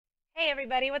Hey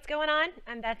everybody, what's going on?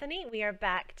 I'm Bethany. We are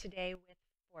back today with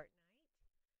Fortnite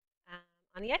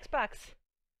on the Xbox.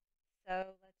 So let's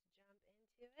jump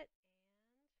into it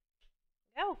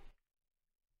and go.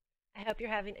 I hope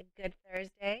you're having a good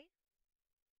Thursday.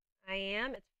 I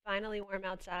am. It's finally warm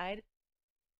outside and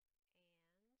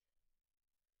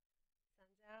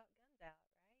sun's out, guns out, right?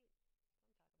 That's what I'm talking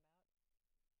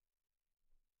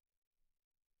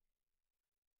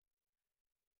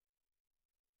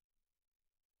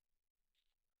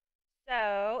about.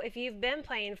 So if you've been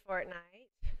playing Fortnite,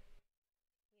 you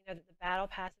know that the battle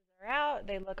passes are out.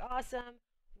 They look awesome.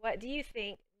 What do you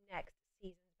think next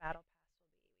season's battle pass will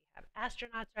be? We have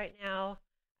astronauts right now.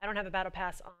 I don't have a battle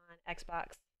pass on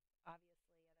Xbox, obviously,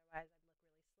 otherwise I'd look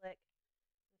really slick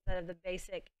instead of the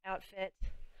basic outfit.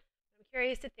 I'm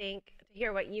curious to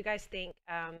hear what you guys think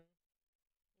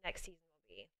next season will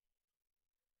be. Oh my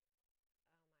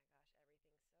gosh,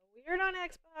 everything's so weird on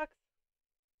Xbox.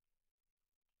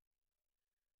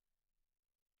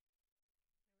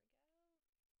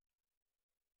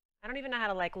 I don't even know how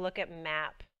to like look at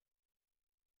map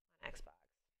on Xbox.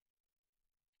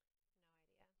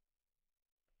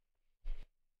 No idea.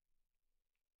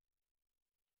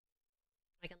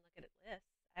 I can look at lists.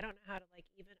 I don't know how to like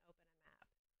even open a map.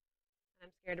 And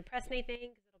I'm scared to press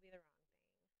anything because it'll be the wrong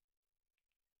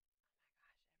thing. Oh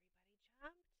my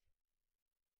gosh, everybody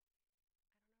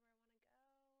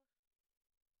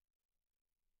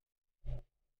jumped.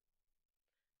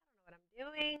 I don't know where I want to go. I don't know what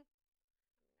I'm doing.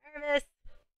 I'm nervous.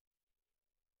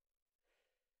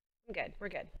 I'm good. We're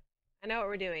good. I know what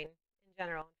we're doing in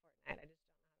general in Fortnite. I just don't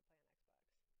know how to play on Xbox.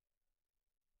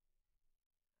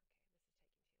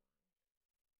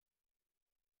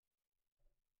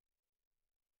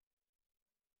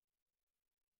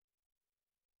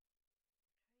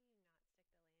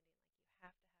 Okay,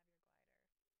 this is taking too long. How do you not stick the landing?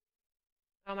 Like you have to have your glider.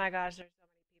 Oh my gosh, there's so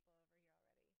many people over here already. I'm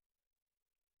scared.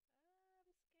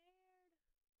 Just want to drop.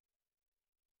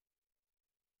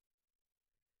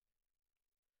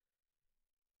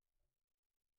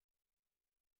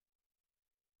 Yeah,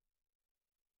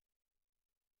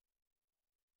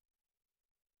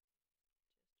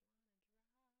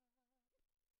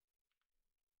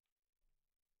 I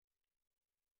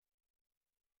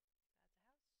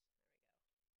totally want this. Oh, that's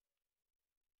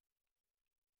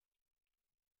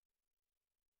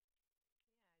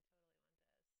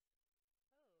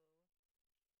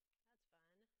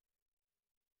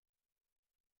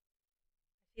fun.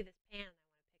 I see this pan and I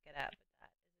want to pick it up, but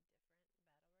that is a different battle royale game.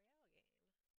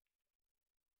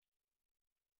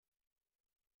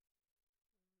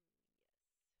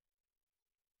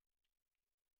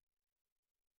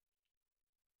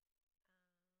 Yes.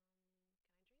 Can I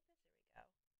drink this? There we go.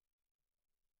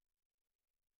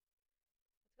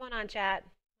 What's going on, chat?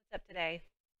 What's up today?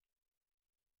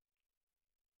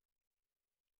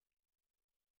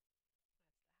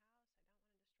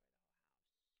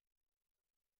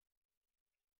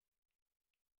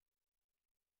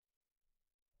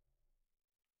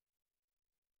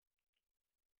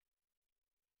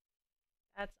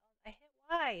 That's all. I hit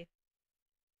Y. Y.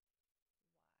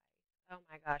 Oh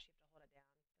my gosh, you have to hold it down.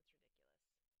 That's ridiculous.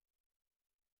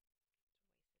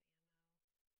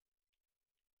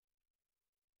 Hey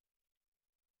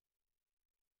everybody, I'm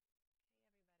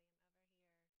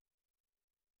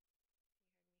over here.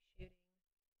 You heard me shooting.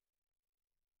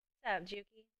 What's up,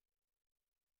 Juki?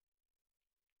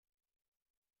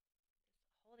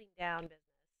 Just holding down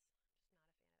business. Just not a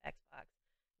fan of Xbox.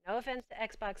 No offense to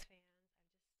Xbox fans.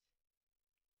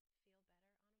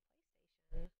 I just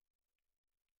feel better on a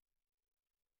PlayStation.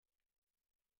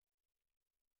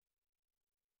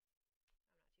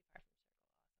 I'm not too far from Circle.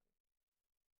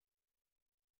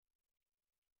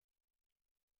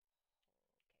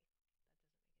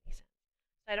 Awesome. Okay, that doesn't make any sense.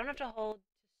 So I don't have to hold to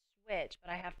switch,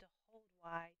 but I have to hold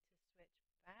Y to switch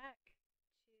back to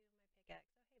my pickaxe.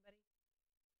 Oh, hey, buddy.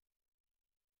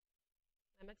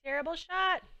 I'm a terrible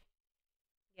shot.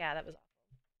 Yeah, that was awful.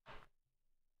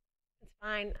 It's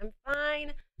fine. I'm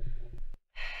fine.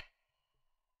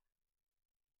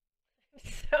 I'm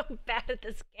so bad at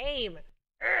this game.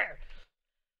 Urgh.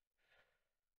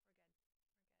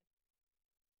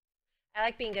 I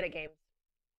like being good at games.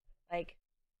 Like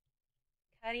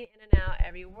cutting in and out,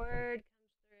 every word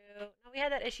comes through. No, we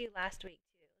had that issue last week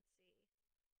too.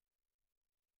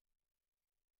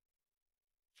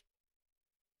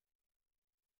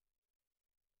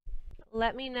 Let's see.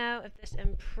 Let me know if this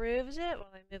improves it while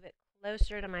I move it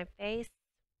closer to my face.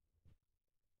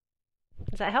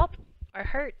 Does that help or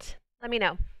hurt? Let me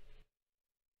know.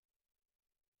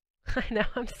 I know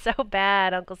I'm so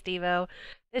bad, Uncle Stevo.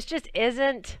 This just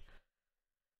isn't.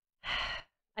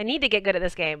 I need to get good at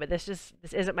this game, but this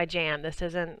isn't my jam. This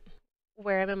isn't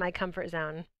where I'm in my comfort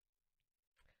zone.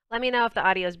 Let me know if the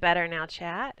audio is better now,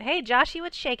 chat. Hey, Joshy,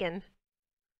 what's shaking?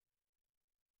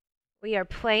 We are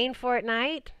playing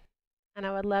Fortnite, and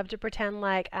I would love to pretend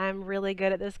like I'm really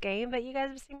good at this game, but you guys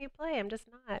have seen me play. I'm just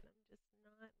not. I'm just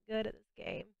not good at this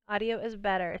game. Audio is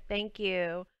better. Thank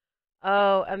you.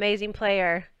 Oh, amazing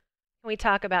player. Can we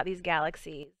talk about these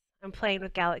galaxies? I'm playing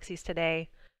with galaxies today.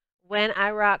 When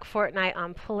I rock Fortnite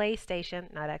on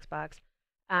PlayStation, not Xbox,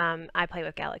 I play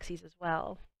with galaxies as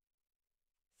well.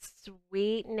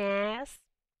 Sweetness.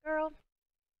 Girl,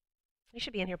 you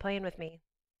should be in here playing with me.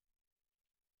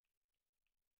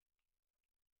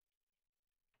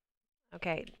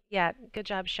 Okay, yeah, good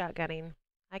job shotgunning.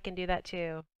 I can do that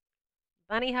too.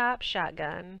 Bunny hop,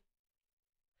 shotgun.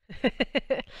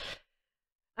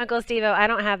 Uncle Steve-O, I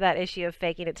don't have that issue of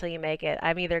faking it till you make it.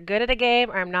 I'm either good at a game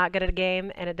or I'm not good at a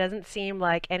game, and it doesn't seem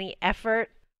like any effort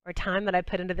or time that I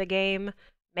put into the game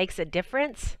makes a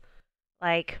difference.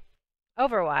 Like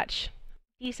Overwatch,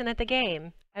 decent at the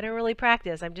game. I don't really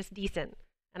practice, I'm just decent,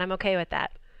 and I'm okay with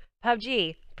that.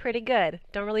 PUBG, pretty good.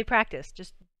 Don't really practice,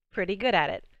 just pretty good at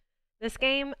it. This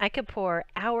game, I could pour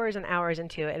hours and hours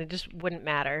into it and it just wouldn't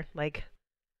matter. Like,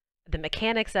 the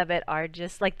mechanics of it are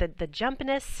just like the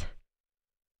jumpiness,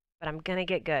 but I'm gonna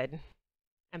get good.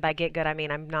 And by get good, I mean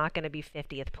I'm not gonna be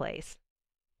 50th place.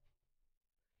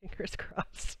 Fingers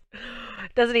crossed.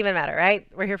 Doesn't even matter, right?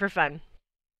 We're here for fun.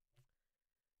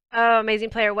 Oh,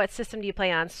 amazing player. What system do you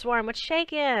play on? Swarm, what's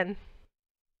shaking?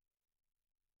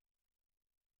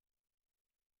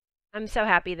 I'm so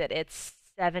happy that it's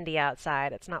 70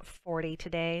 outside. It's not 40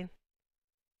 today.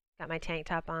 Got my tank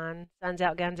top on. Sun's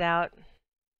out, guns out.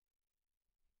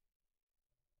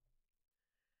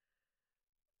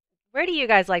 Where do you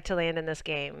guys like to land in this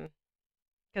game?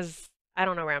 Because I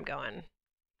don't know where I'm going.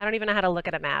 I don't even know how to look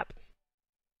at a map.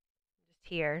 Just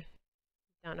here.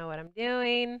 Don't know what I'm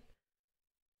doing.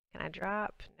 Can I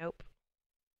drop? Nope.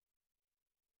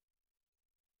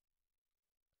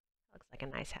 Looks like a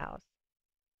nice house.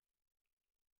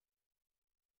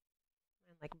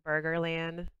 Like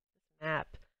Burgerland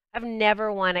map. I've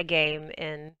never won a game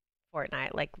in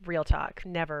Fortnite. Like real talk.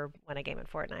 Never won a game in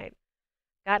Fortnite.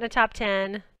 Got in a top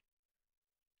 10.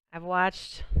 I've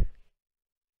watched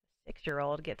a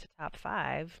 6-year-old get to top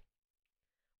 5.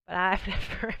 But I've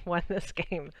never won this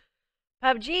game.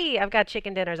 PUBG, I've got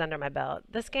chicken dinners under my belt.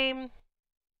 This game,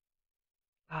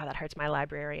 oh, that hurts my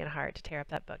librarian heart to tear up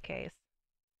that bookcase.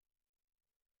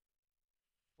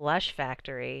 Blush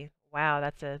Factory. Wow,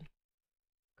 that's a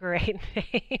great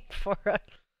name for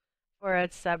a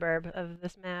suburb of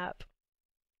this map.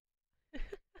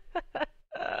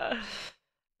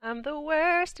 I'm the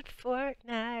worst at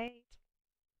Fortnite.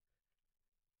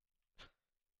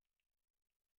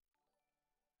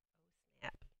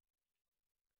 Snap.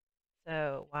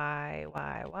 So why?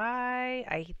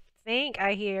 I think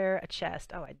I hear a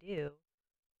chest. Oh, I do.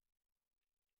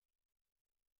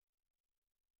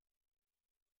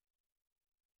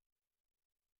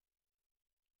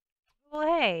 Well,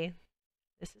 hey,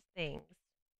 this is things.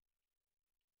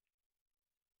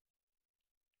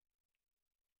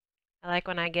 I like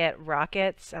when I get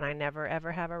rockets and I never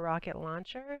ever have a rocket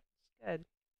launcher. It's good.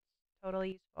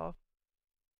 Totally useful.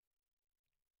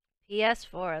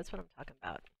 PS4, that's what I'm talking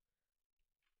about.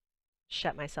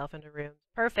 Shut myself into rooms.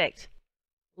 Perfect.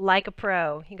 Like a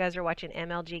pro. You guys are watching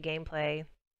MLG gameplay.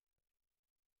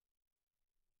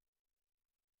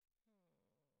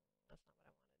 That's not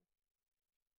what I wanted.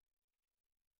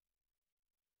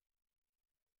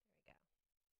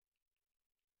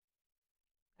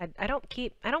 There we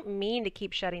go. I don't mean to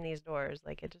keep shutting these doors.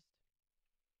 Like it just,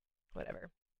 whatever.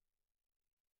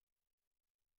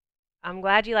 I'm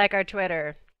glad you like our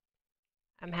Twitter.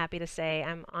 I'm happy to say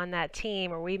I'm on that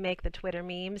team where we make the Twitter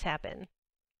memes happen.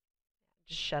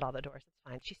 Just shut all the doors. It's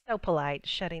fine. She's so polite,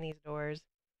 shutting these doors.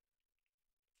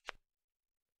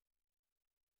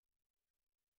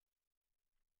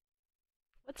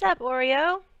 What's up,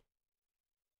 Oreo? What's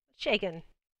shaking?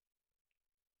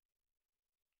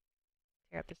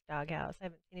 Tear up this doghouse. I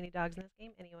haven't seen any dogs in this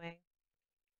game anyway.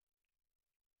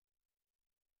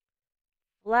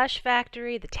 Flush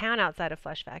Factory, the town outside of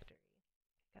Flush Factory.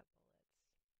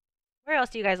 Where else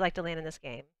do you guys like to land in this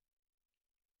game?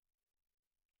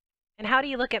 And how do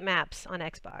you look at maps on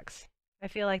Xbox? I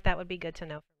feel like that would be good to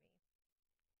know for me.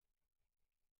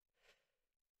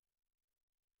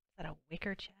 Is that a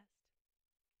wicker chest?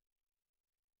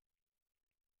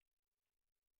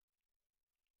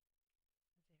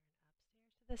 Is there an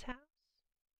upstairs to this house?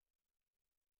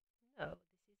 No,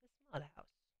 this is a small house.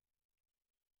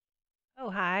 Oh,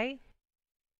 hi.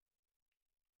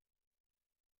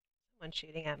 Someone's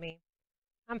shooting at me.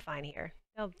 I'm fine here.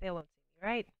 They won't see me,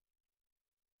 right?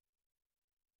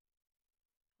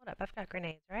 I've got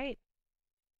grenades, right?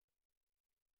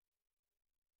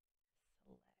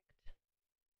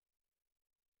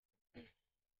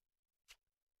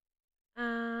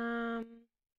 Um,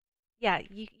 yeah,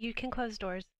 you can close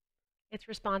doors. It's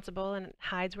responsible and it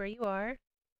hides where you are.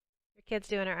 Your kid's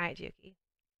doing it right, Juki.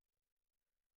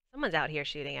 Someone's out here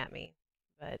shooting at me,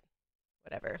 but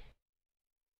whatever.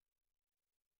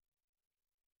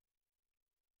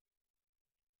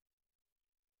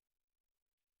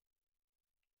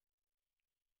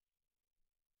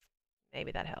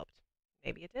 Maybe that helped.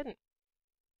 Maybe it didn't.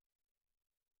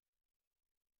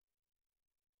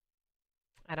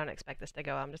 I don't expect this to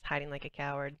go. I'm just hiding like a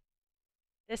coward.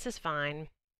 This is fine.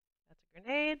 That's a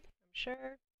grenade, I'm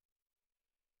sure.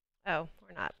 Oh,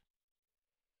 we're not.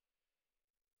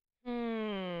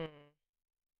 Hmm.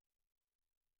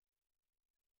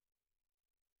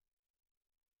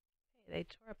 Hey, they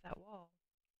tore up that wall.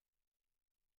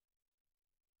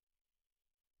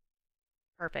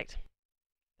 Perfect.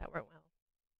 That went well.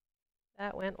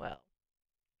 That went well.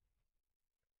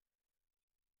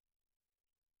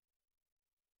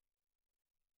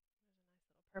 There's a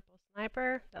nice little purple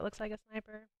sniper. That looks like a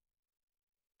sniper.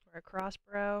 Or a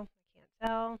crossbow. I can't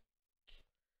tell.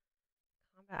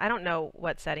 Combat. I don't know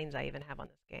what settings I even have on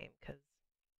this game because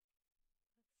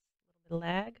a little bit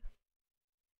of lag.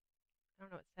 I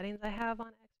don't know what settings I have on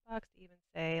Xbox to even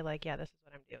say, like, yeah, this is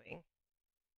what I'm doing.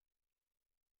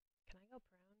 Can I go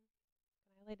prone?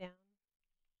 Can I lay down?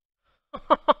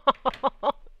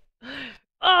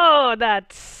 Oh,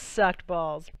 that sucked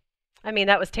balls. I mean,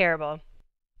 that was terrible.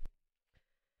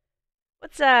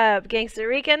 What's up, Gangster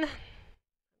Rican?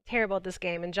 Terrible at this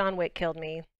game, and John Wick killed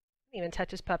me. Didn't even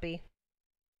touch his puppy.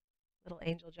 Little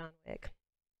angel John Wick.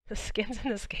 The skins in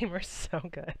this game are so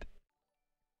good.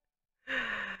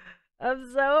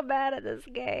 I'm so bad at this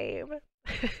game.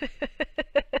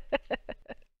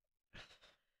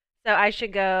 So I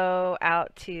should go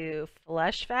out to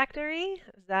Flush Factory?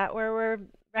 Is that where we're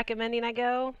recommending I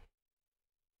go?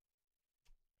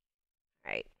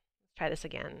 Alright, let's try this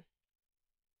again.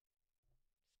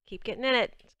 Keep getting in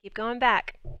it. Just keep going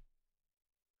back.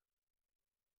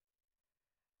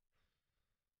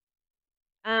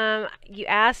 You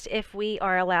asked if we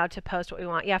are allowed to post what we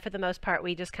want. Yeah, for the most part,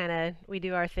 we just kind of we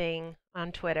do our thing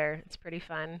on Twitter. It's pretty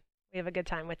fun. We have a good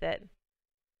time with it.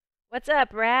 What's up,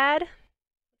 Brad?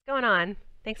 What's going on?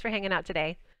 Thanks for hanging out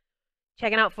today.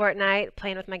 Checking out Fortnite,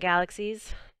 playing with my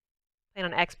galaxies,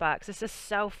 playing on Xbox. This is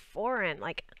so foreign.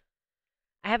 Like,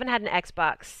 I haven't had an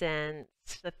Xbox since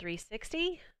the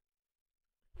 360.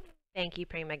 Thank you,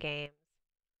 Prima Games.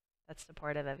 That's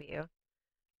supportive of you.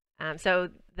 So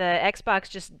the Xbox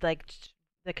just like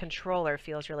the controller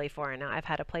feels really foreign. Now I've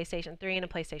had a PlayStation 3 and a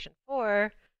PlayStation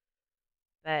 4,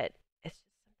 but it's just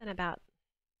something about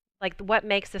like what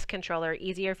makes this controller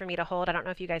easier for me to hold. I don't know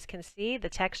if you guys can see the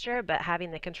texture, but having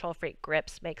the Control Freak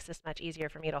grips makes this much easier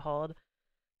for me to hold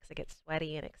because I get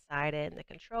sweaty and excited, and the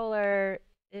controller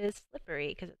is slippery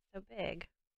because it's so big.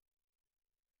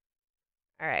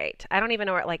 All right, I don't even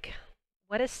know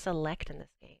what is select in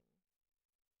this game?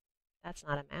 That's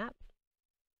not a map.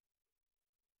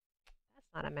 That's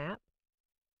not a map.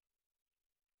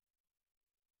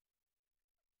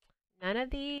 None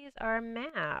of these are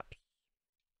maps.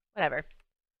 Whatever.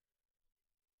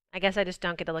 I guess I just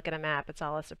don't get to look at a map. It's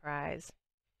all a surprise.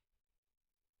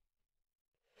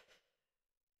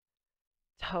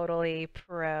 Totally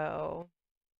pro.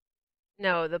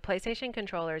 No, the PlayStation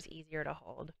controller is easier to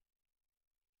hold.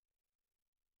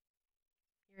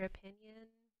 Your opinion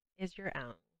is your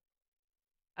own.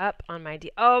 Up on my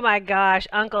D. Oh my gosh,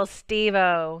 Uncle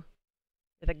Steve-O.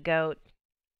 You're the goat.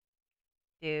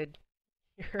 Dude,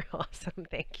 you're awesome.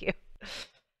 Thank you.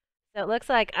 So it looks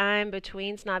like I'm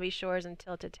between Snobby Shores and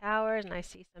Tilted Towers, and I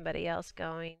see somebody else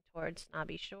going towards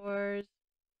Snobby Shores,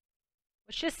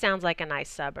 which just sounds like a nice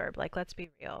suburb. Like, let's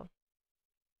be real.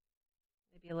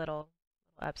 Maybe a little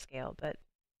upscale, but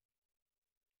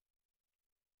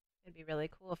it'd be really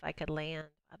cool if I could land.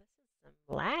 Wow, this is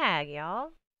some lag,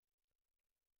 y'all.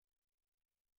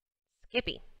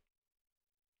 Skippy.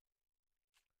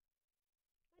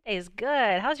 My day's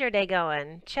good. How's your day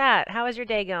going? Chat, how is your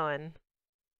day going?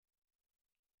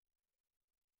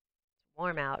 It's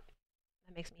warm out.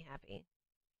 That makes me happy.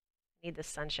 Need the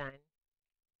sunshine.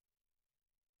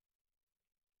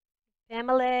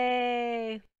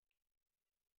 Family! Is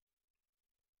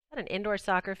that an indoor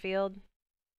soccer field?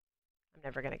 I'm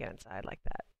never going to get inside like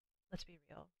that. Let's be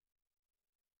real.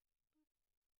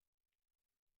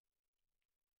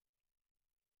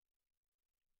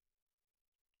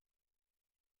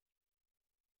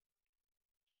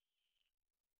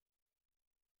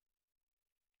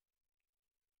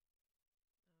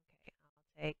 Okay,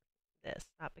 I'll take this.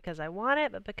 Not because I want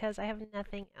it, but because I have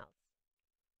nothing else.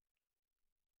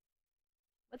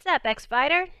 What's up,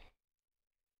 X-Fighter?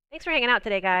 Thanks for hanging out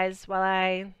today, guys, while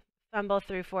I fumble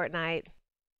through Fortnite.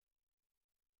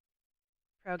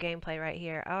 Pro gameplay right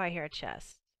here. Oh, I hear a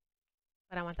chest.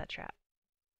 But I want that trap.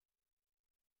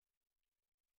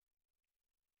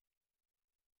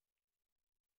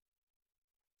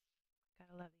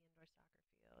 Gotta love the indoor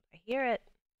soccer field. I hear it.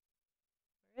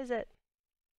 Where is it?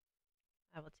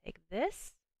 I will take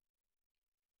this.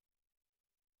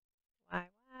 Why?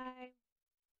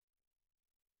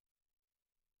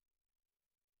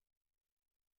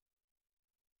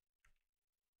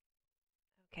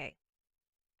 Okay.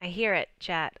 I hear it,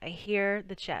 chat. I hear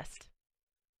the chest.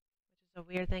 Which is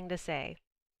a weird thing to say.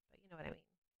 But you know what I mean.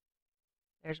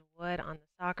 There's wood on the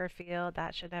soccer field.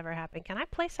 That should never happen. Can I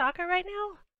play soccer right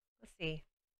now? Let's see.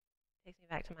 Takes me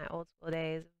back to my old school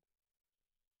days.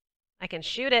 I can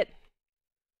shoot it.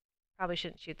 Probably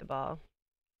shouldn't shoot the ball.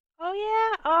 Oh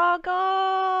yeah! Oh,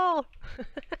 goal!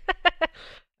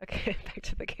 Okay, back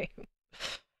to the game.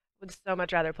 Would so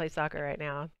much rather play soccer right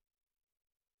now,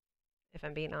 if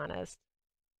I'm being honest.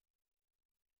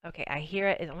 Okay, I hear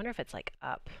it. I wonder if it's like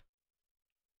up.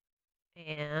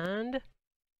 And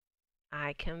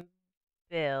I can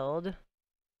build.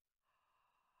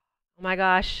 Oh my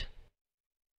gosh.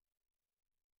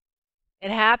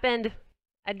 It happened.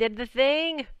 I did the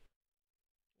thing.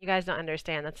 You guys don't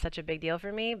understand. That's such a big deal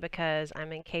for me because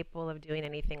I'm incapable of doing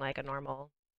anything like a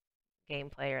normal game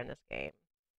player in this game.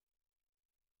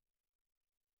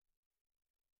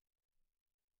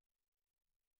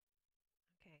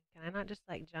 Okay, can I not just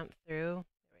like jump through?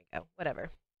 There we go. Whatever.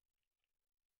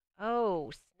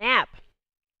 Oh, snap.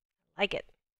 I like it.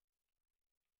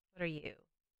 What are you?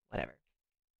 Whatever.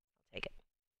 I'll take it.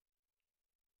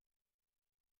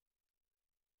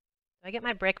 Do I get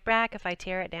my brick back if I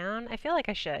tear it down? I feel like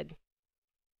I should.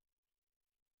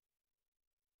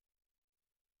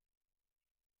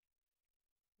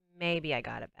 Maybe I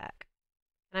got it back.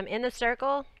 And I'm in the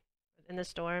circle, in the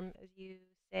storm, as you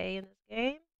say in this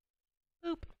game.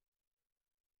 Boop.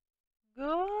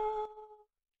 Go.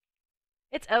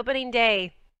 It's opening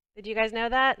day. Did you guys know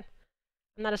that?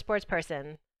 I'm not a sports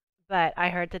person, but I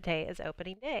heard today is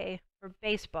opening day for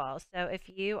baseball. So if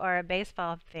you are a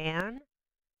baseball fan,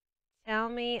 tell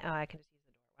me. Oh, I can just use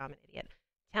the door. Wow, I'm an idiot.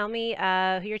 Tell me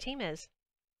who your team is.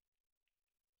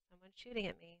 Someone's shooting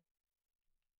at me.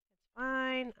 It's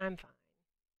fine. I'm fine.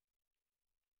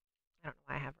 I don't know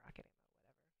why I have rocket ammo.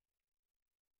 Whatever.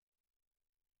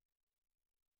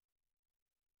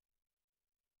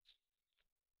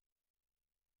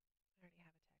 I already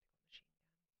have a tactical machine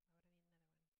gun. Why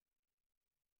would I need another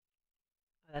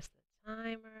one? Oh, that's the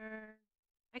timer.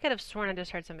 I could have sworn I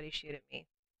just heard somebody shoot at me.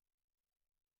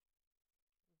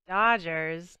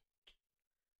 Dodgers.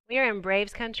 We are in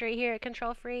Braves country here at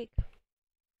Control Freak.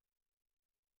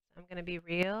 I'm going to be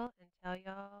real and tell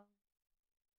y'all,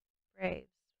 Braves.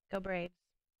 Go Braves.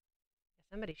 Yeah,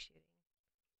 somebody's shooting.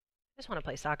 I just want to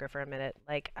play soccer for a minute.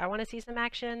 Like, I want to see some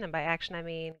action, and by action I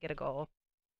mean get a goal.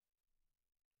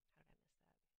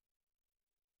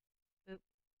 How did I miss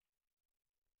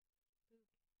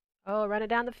that? Boop. Oh, run it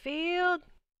down the field.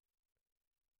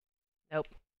 Nope.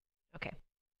 Okay.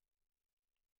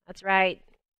 That's right.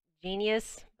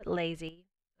 Genius, but lazy.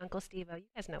 Uncle Steve-O, you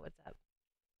guys know what's up.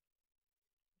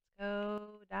 Let's go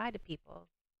die to people.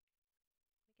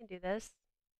 We can do this.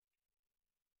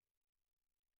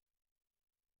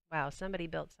 Wow, somebody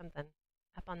built something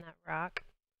up on that rock.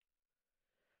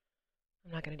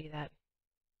 I'm not going to do that.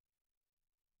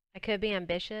 I could be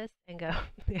ambitious and go,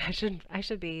 yeah, I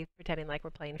should be pretending like we're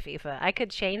playing FIFA. I could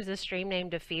change the stream name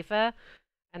to FIFA,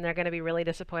 and they're going to be really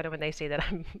disappointed when they see that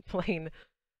I'm playing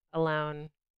alone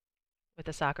with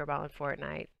a soccer ball in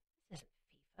Fortnite. This isn't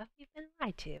FIFA. You've been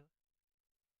lied to. You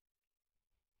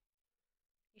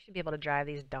should be able to drive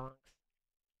these donks.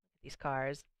 Look at these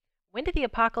cars. When did the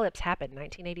apocalypse happen?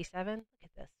 1987? Look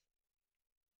at this.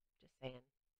 Just saying.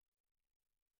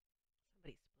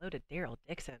 Somebody exploded Daryl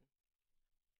Dixon.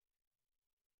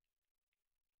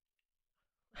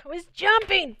 I was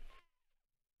jumping!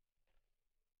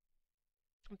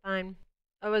 I'm fine.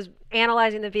 I was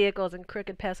analyzing the vehicles and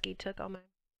Crooked Pesky took all my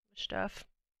stuff.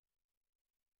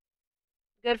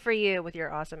 Good for you with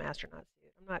your awesome astronaut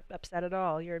suit. I'm not upset at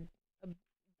all. You're a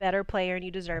better player and you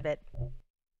deserve it.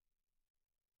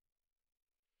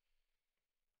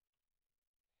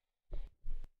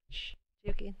 Shh,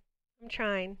 Juki. I'm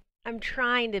trying. I'm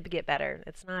trying to get better.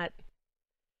 It's not...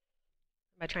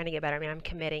 By trying to get better, I mean I'm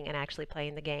committing and actually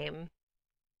playing the game.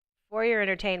 For your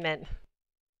entertainment.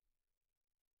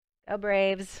 Go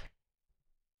Braves.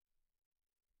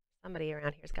 Somebody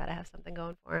around here's got to have something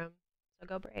going for him. So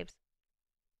go Braves.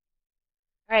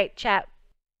 All right, chat.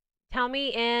 Tell me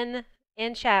in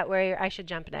chat where I should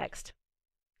jump next,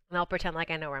 and I'll pretend like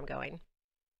I know where I'm going.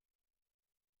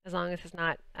 As long as it's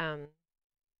not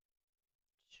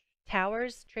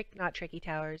towers, not tricky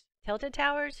towers, tilted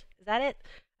towers. Is that it?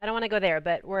 I don't want to go there,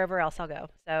 but wherever else I'll go.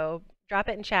 So drop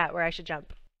it in chat where I should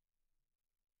jump.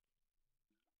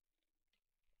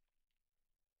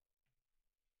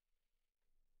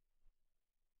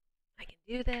 I can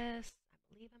do this.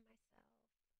 I believe in myself.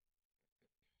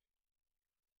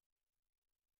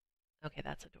 Okay,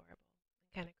 that's adorable.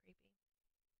 Kind of creepy.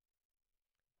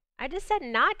 I just said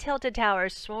not tilted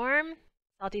towers, Swarm.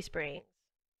 Salty Springs.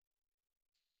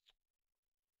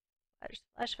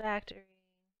 Flush Factory.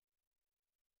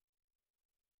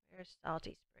 Where's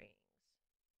Salty Springs?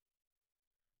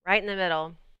 Right in the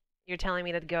middle. You're telling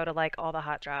me to go to like all the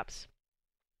hot drops.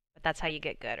 But that's how you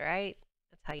get good, right?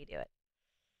 That's how you do it.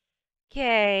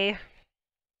 Okay.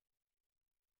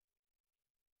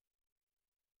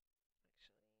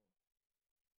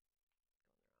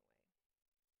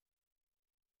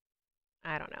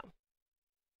 I don't know.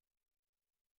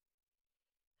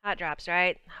 Hot drops,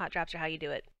 right? Hot drops are how you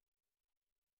do it.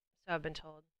 So I've been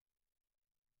told.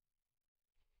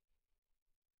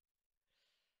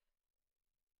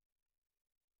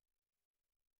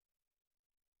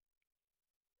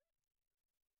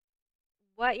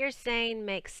 What you're saying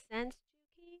makes sense,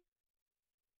 Juki,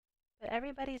 but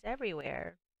everybody's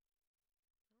everywhere.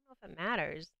 I don't know if it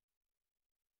matters.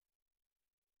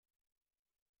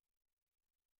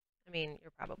 I mean,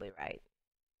 you're probably right. I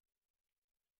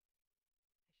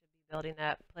should be building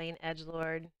up, playing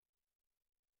edgelord.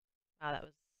 Wow, that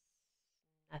was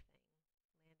nothing.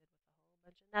 Landed with a whole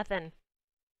bunch of nothing.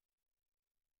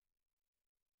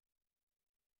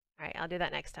 All right, I'll do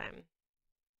that next time.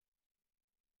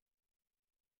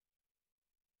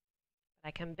 But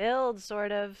I can build,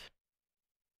 sort of.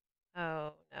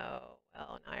 Oh, no.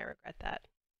 Well, now I regret that.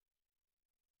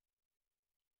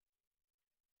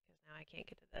 Because now I can't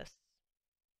get to this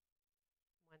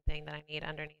one thing that I need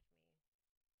underneath me.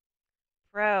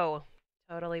 Pro.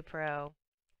 Totally pro.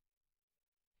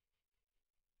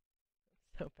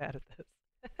 So bad at this.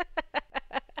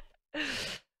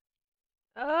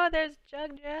 Oh, there's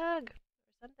Jug or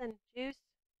something. Juice.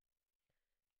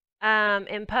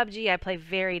 In PUBG, I play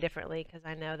very differently because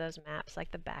I know those maps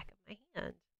like the back of my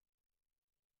hand.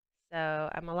 So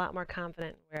I'm a lot more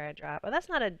confident in where I drop. Oh, that's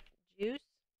not a juice. I was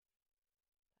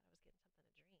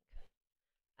getting something to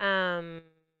drink.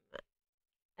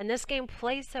 And this game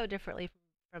plays so differently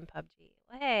from PUBG.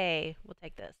 Hey, we'll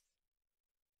take this.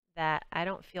 That I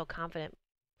don't feel confident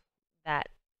that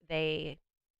they.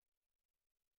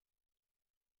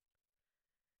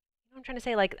 You know what I'm trying to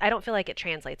say? Like, I don't feel like it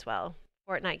translates well.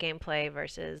 Fortnite gameplay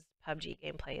versus PUBG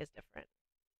gameplay is different.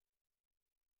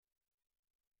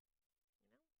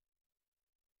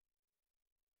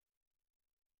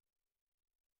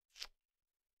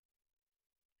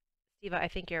 Steve, I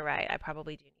think you're right. I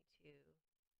probably do need to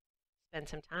spend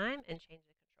some time and change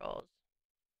the controls.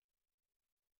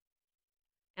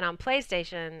 And on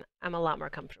PlayStation, I'm a lot more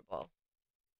comfortable.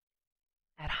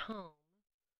 At home,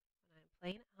 when I'm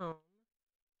playing at home,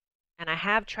 and I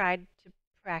have tried to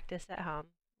practice at home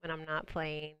when I'm not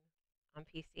playing on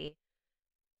PC,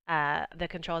 the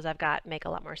controls I've got make a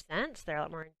lot more sense. They're a lot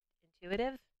more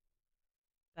intuitive.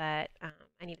 But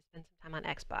I need to spend some time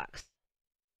on Xbox,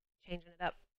 changing it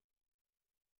up.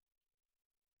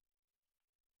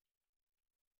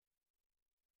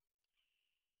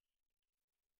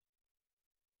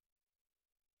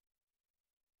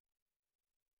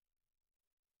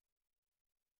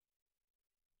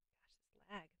 Gosh, this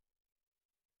lag.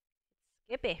 It's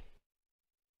Skippy.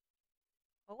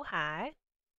 Oh, hi.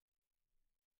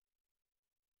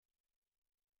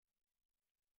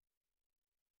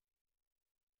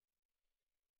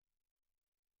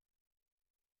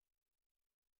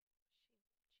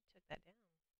 She took that down.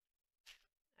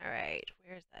 All right,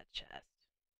 where's that chest? That's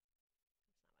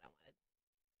not what I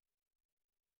wanted.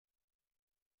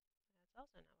 That's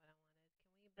also not what I wanted.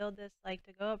 Can we build this like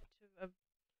to go up to a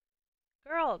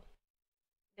girl?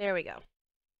 There we go.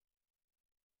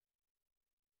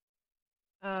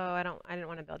 Oh, I didn't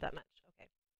want to build that much. Okay.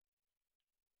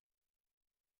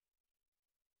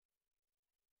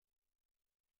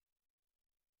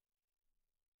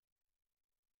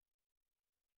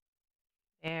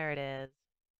 There it is.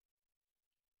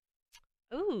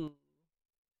 Ooh,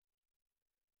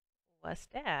 what's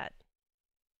that?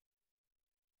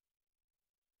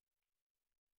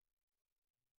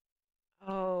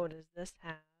 Oh, does this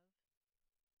have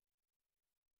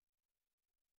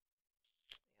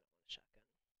shotgun?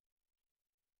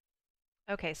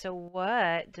 Okay, so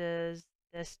what does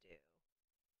this do?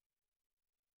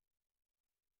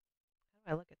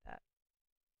 How do I look at that?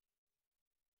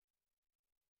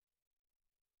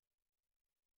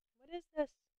 What is this?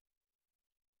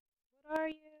 What are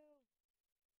you?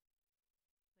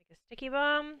 Like a sticky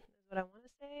bomb is what I want to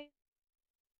say.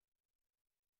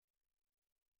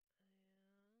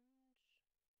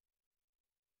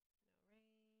 And no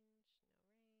range, no range.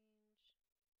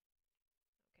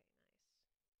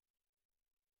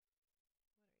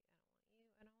 Okay, nice.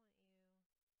 What are you? I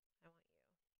don't want you. I don't want you. I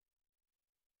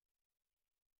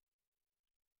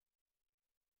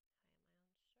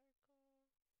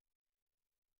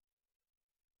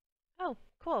am my own circle. Oh,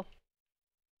 cool.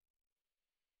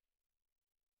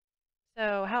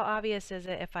 So how obvious is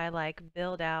it if I like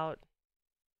build out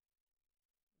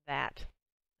that?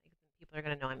 Like people are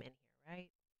gonna know I'm in here, right?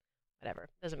 Whatever,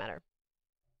 doesn't matter.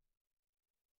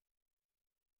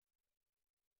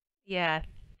 Yeah,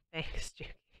 thanks,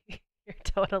 Juki. You're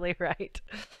totally right.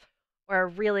 Or a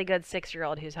really good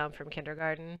 6-year-old who's home from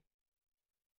kindergarten. We've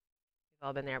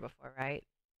all been there before, right?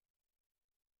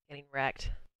 Getting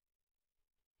wrecked.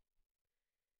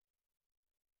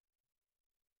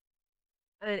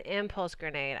 An impulse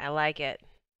grenade. I like it.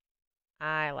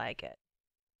 I like it.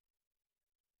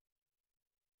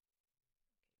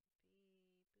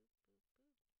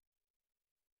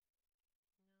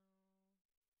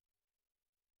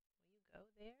 No.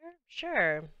 Will you go there?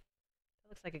 Sure. That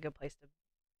looks like a good place to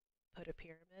put a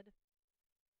pyramid.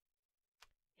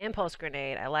 Impulse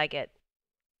grenade. I like it.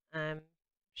 I'm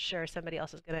sure somebody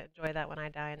else is going to enjoy that when I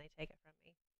die and they take it from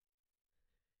me.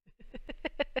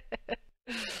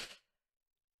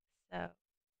 So,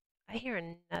 I hear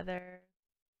another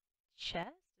chest.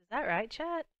 Is that right,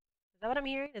 chat? Is that what I'm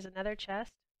hearing? Is another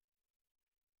chest?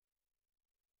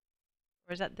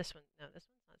 Or is that this one? No, this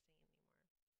one's not singing anymore.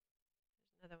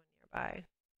 There's another one nearby.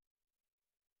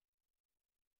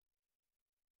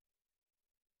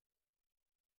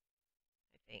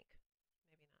 I think.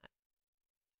 Maybe not.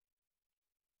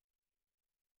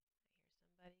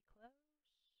 I hear somebody close.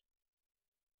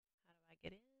 How do I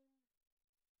get in?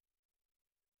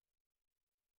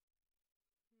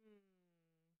 Hmm.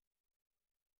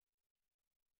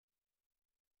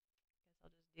 Guess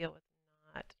I'll just deal with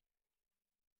not.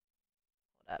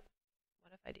 Hold up.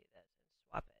 What if I do this and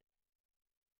swap it?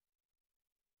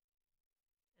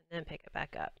 And then pick it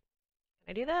back up.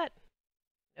 Can I do that?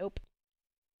 Nope.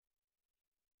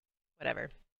 Whatever.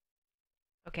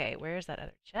 Okay, where's that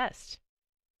other chest?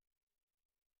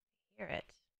 I hear it.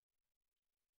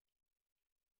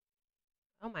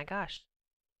 Oh my gosh.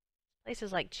 This place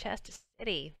is like Chest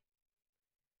City.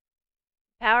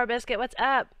 Power Biscuit, what's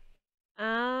up?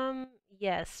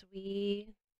 Yes,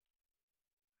 we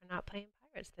are not playing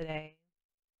pirates today.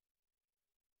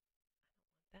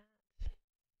 I don't want that.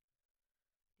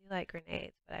 I do like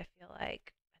grenades, but I feel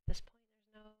like at this point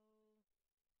there's no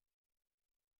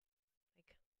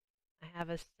like I have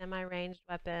a semi-ranged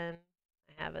weapon.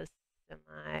 I have a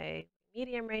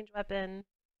semi-medium range weapon.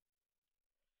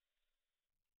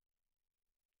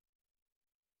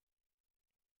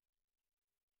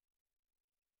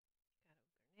 Got a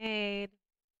grenade,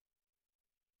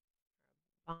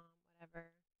 or a bomb, whatever, and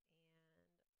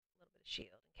a little bit of shield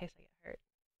in case I get hurt.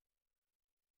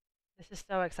 This is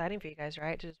so exciting for you guys,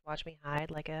 right? To just watch me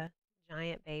hide like a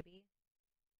giant baby.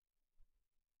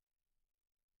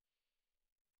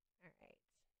 All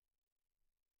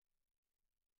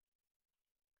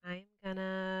right. I'm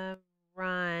gonna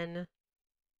run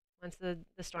once the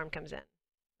storm comes in.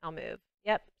 I'll move.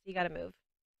 Yep, so you gotta move. I'm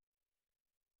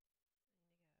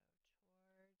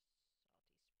gonna go towards Salty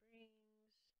Springs.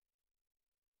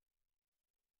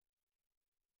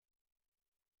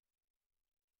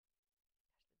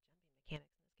 Gosh, the jumping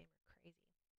mechanics in this game are crazy.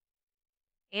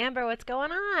 Amber, what's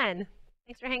going on?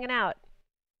 Thanks for hanging out.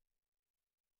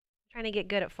 I'm trying to get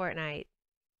good at Fortnite.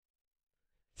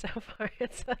 So far,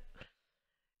 it's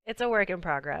a work in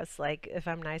progress. Like if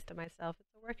I'm nice to myself,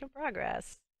 it's a work in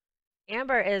progress.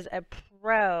 Amber is a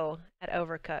pro at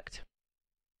Overcooked.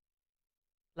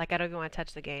 Like I don't even want to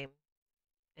touch the game,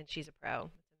 and she's a pro.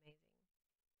 It's amazing.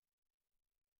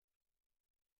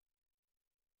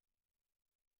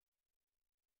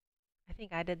 I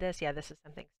think I did this. Yeah, this is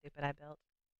something stupid I built.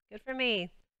 Good for me.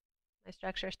 My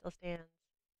structure still stands.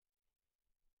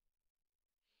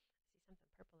 See something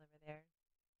purple over there.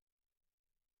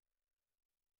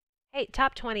 Hey,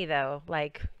 top 20 though,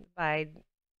 like by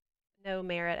no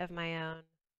merit of my own. I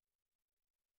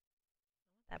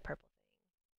want that purple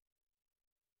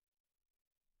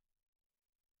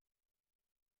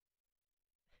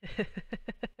thing.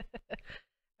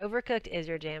 Overcooked is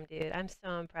your jam, dude. I'm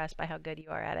so impressed by how good you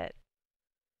are at it.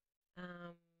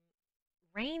 Um,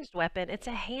 ranged weapon. It's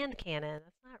a hand cannon.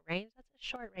 That's not ranged. That's a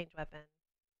short range weapon.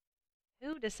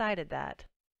 Who decided that?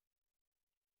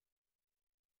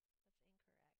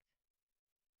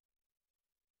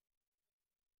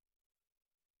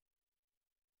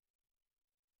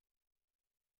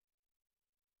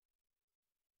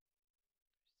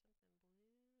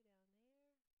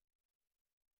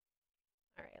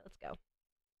 All right, let's go.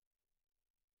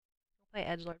 We'll play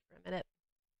edgelord for a minute.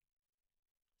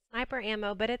 Sniper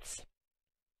ammo, but it's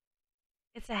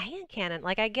a hand cannon.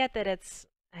 Like I get that it's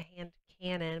a hand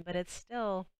cannon, but it's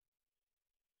still,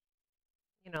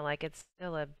 like it's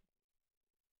still a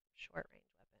short range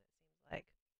weapon. It seems like.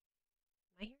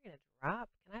 Am I hearing a drop?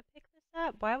 Can I pick this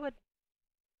up? Why would?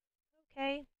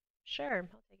 Okay, sure.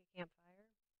 I'll take a campfire.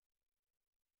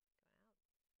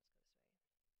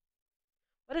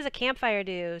 What does a campfire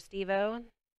do, Steve-O?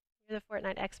 You're the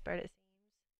Fortnite expert, it seems.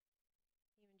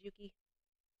 Even Juki.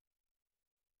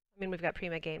 I mean, we've got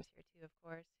Prima Games here too, of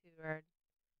course,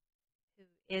 who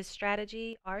is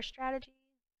strategy, our strategy.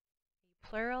 Are you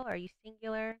plural? Are you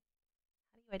singular?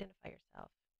 How do you identify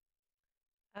yourself?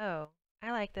 Oh,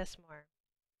 I like this more.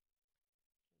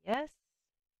 Yes.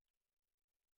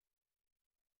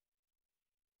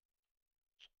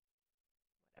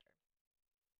 Whatever.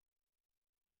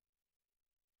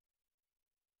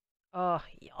 Oh,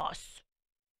 yes.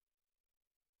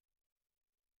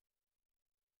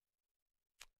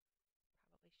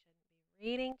 Probably shouldn't be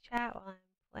reading chat while I'm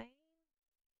playing.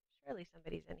 Surely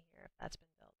somebody's in here if that's been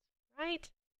built, right?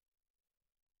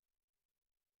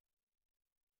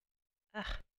 Ugh,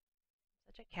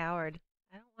 such a coward.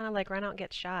 I don't want to like run out and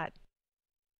get shot.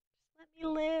 Just let me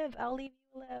live. I'll leave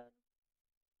you alone.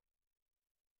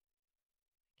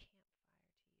 Campfire to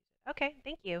use it. Okay,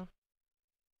 thank you.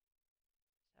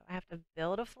 So I have to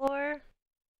build a floor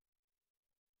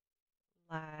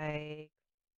like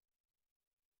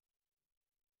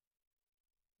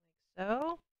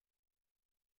so.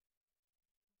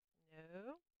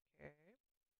 No. Okay.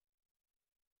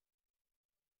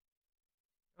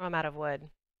 Oh, I'm out of wood.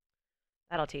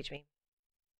 That'll teach me.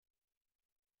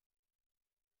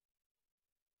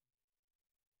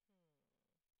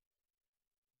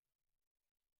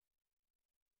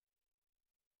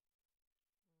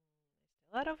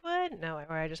 Still out of wood? No,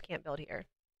 or I just can't build here.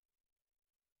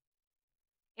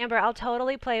 Amber, I'll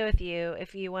totally play with you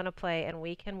if you want to play, and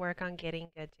we can work on getting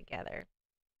good together.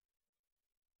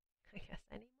 I guess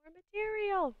I need more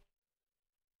material.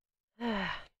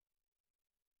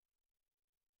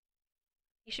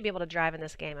 You should be able to drive in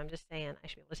this game. I'm just saying. I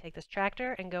should be able to take this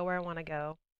tractor and go where I want to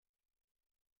go.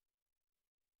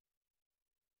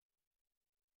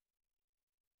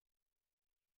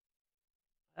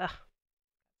 Ugh.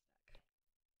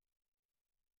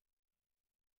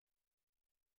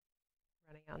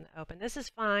 Running out in the open. This is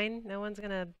fine. No one's going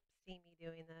to see me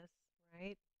doing this,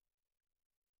 right?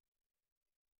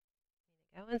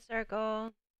 Go in circle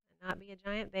and not be a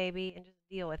giant baby and just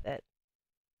deal with it.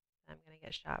 I'm going to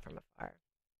get shot from afar.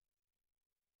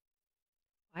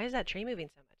 Why is that tree moving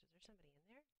so much? Is there somebody in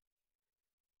there?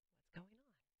 What's going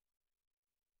on? Wow,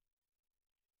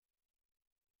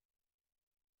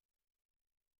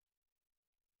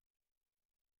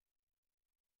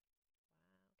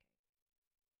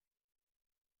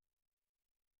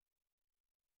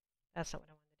 okay. That's not what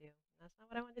I wanted to do. That's not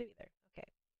what I wanted to do either. Okay.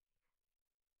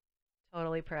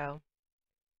 Totally pro.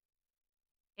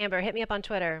 Amber, hit me up on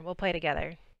Twitter. We'll play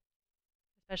together.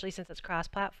 Especially since it's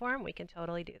cross-platform, we can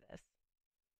totally do this.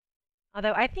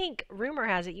 Although I think rumor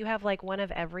has it you have like one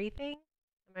of everything.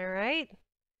 Am I right?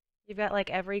 You've got like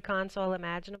every console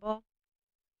imaginable.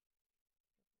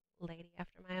 Lady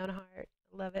after my own heart.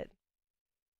 Love it.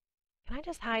 Can I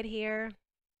just hide here?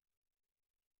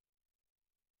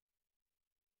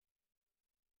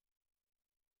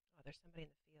 Oh, there's somebody in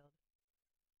the field.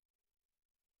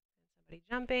 And somebody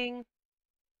jumping. They're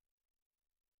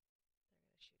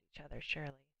going to shoot each other,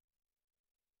 surely.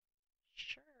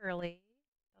 Surely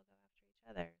they'll go after each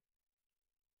other. Okay.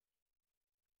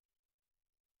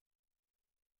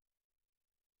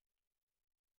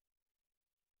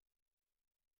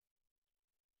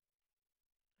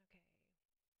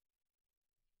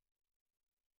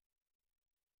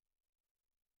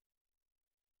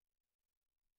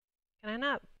 Can I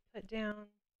not put down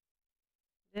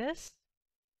this?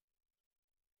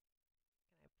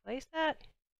 Can I place that?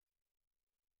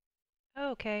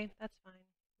 Oh, okay, that's fine.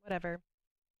 Whatever.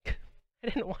 I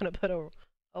didn't want to put a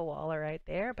wall right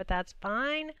there, but that's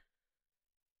fine.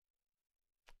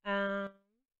 Um,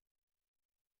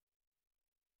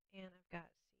 and I've got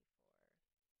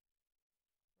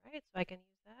C4, right? So I can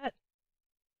use that.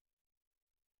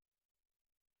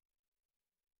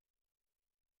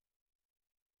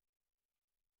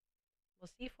 Will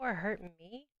C4 hurt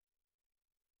me?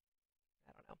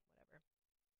 I don't know. Whatever.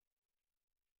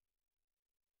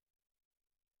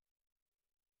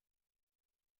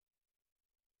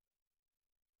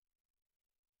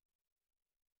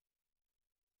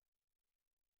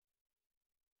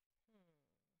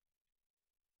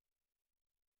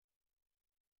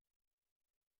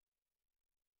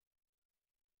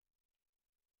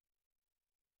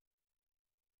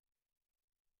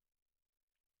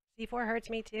 C4 hurts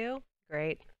me too?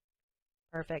 Great.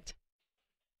 Perfect.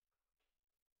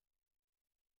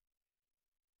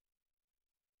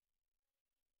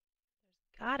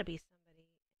 Gotta be somebody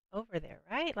over there,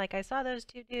 right? Like I saw those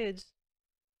two dudes.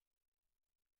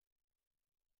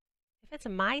 If it's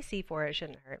my C4, it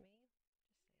shouldn't hurt me.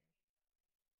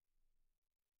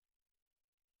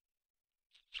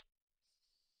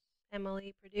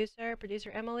 Emily, producer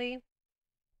Emily.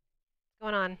 What's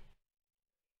going on?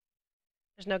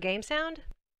 There's no game sound?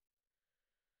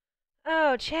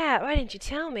 Oh, chat, why didn't you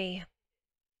tell me?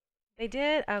 They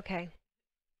did? Okay.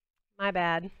 My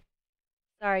bad.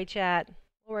 Sorry, chat.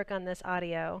 We'll work on this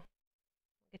audio.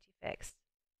 Get you fixed.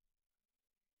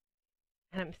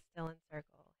 And I'm still in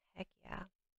circle. Heck yeah.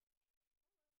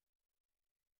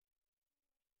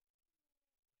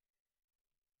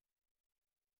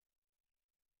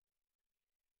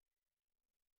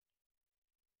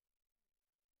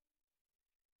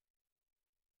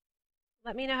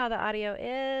 Let me know how the audio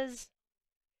is.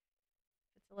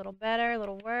 If it's a little better, a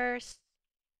little worse.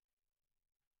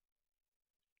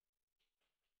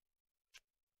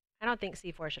 I don't think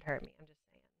C4 should hurt me. I'm just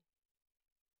saying.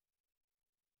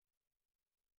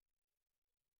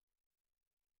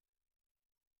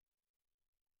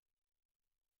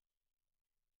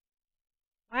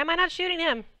 Why am I not shooting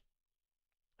him?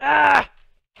 Ah!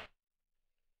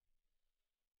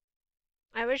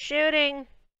 I was shooting.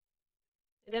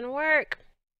 It didn't work.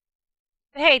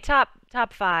 Hey, top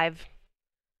 5.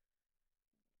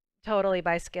 Totally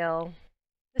by skill.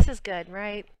 This is good,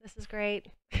 right? This is great.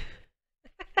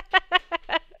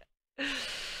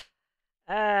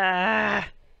 All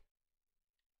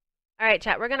right,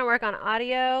 chat. We're gonna work on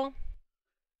audio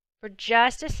for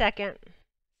just a second.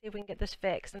 See if we can get this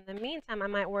fixed. In the meantime, I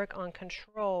might work on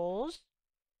controls.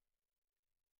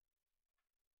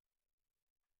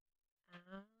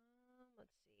 Let's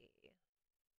see.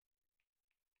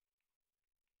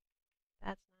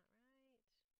 That's not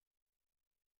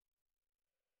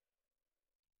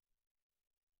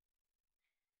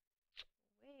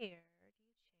right. Where do you change?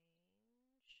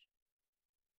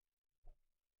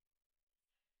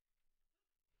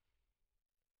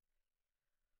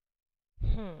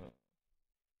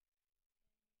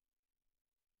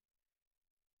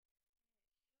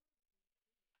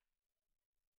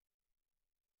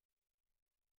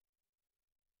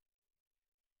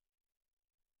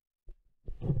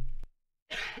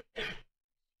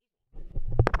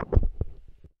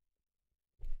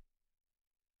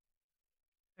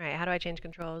 All right, how do I change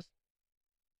controls?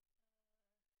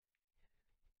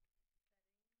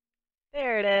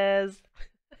 There it is.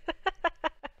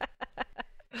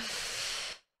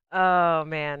 Oh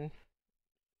man.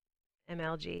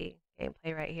 MLG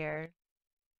gameplay right here.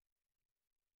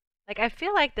 Like I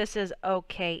feel like this is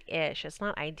okay-ish. It's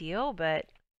not ideal, but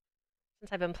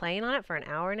since I've been playing on it for an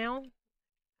hour now,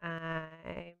 I'm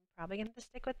probably going to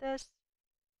stick with this.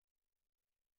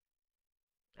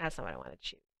 That's not what I wanted to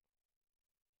shoot.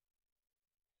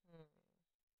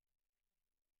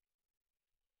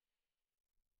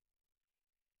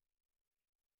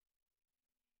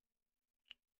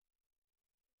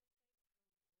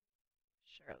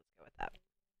 Sure, let's go with that.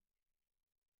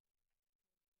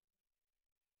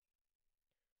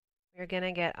 We're going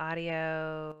to get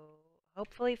audio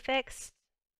hopefully fixed.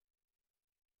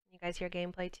 You guys hear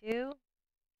gameplay too?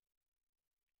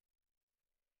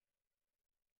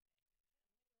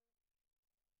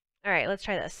 All right, let's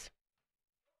try this.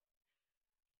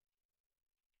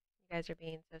 You guys are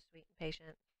being so sweet and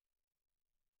patient.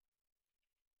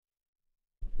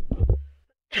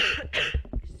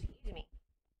 Excuse me.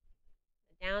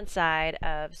 The downside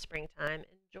of springtime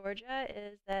in Georgia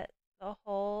is that the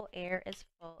whole air is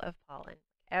full of pollen.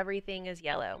 Everything is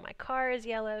yellow. My car is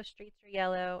yellow, streets are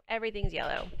yellow, everything's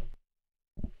yellow.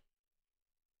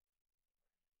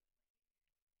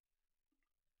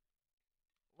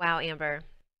 Wow, Amber.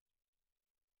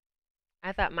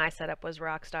 I thought my setup was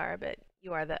Rockstar, but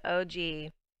you are the OG.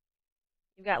 You've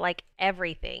got like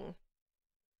everything.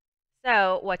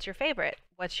 So, what's your favorite?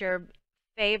 What's your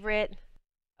favorite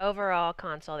overall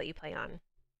console that you play on?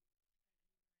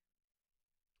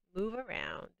 Move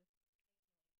around.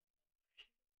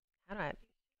 How do I?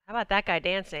 How about that guy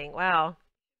dancing? Wow.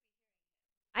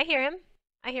 I hear him.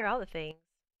 I hear all the things.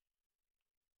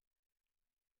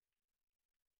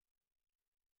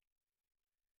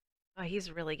 Oh,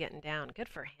 he's really getting down. Good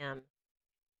for him.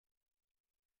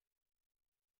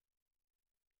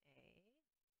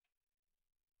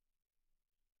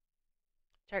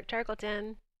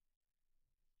 Turkleton.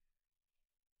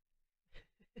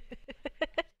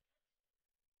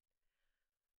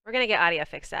 We're going to get audio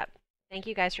fixed up. Thank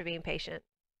you guys for being patient.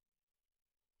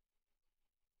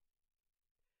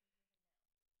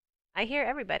 I hear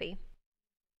everybody.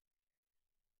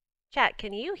 Chat,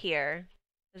 can you hear?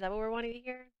 Is that what we're wanting to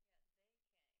hear?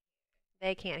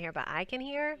 They can't hear, but I can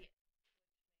hear?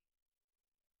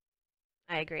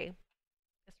 I agree.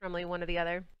 It's normally one or the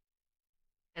other.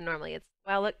 And normally it's,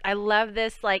 well, look, I love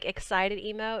this, like, excited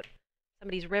emote.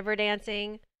 Somebody's river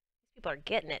dancing. These people are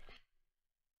getting it.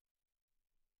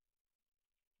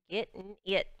 Getting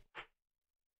it.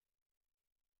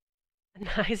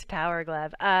 Nice power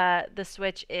glove. The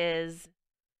Switch is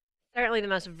certainly the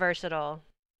most versatile.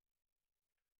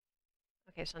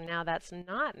 Okay, so now that's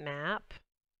not map.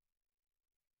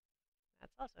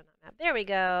 That's also not map. There we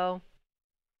go.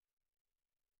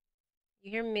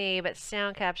 You hear me, but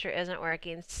sound capture isn't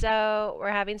working. So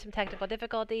we're having some technical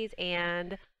difficulties,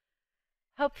 and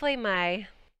hopefully my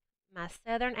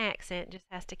southern accent just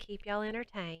has to keep y'all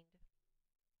entertained.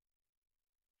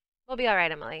 We'll be all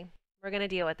right, Emily. We're gonna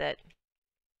deal with it.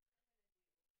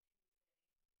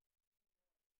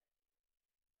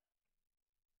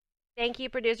 Thank you,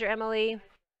 producer Emily.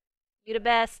 You the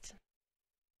best.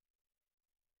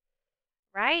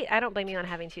 Right? I don't blame you on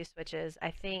having two switches. I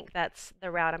think that's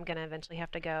the route I'm gonna eventually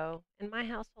have to go in my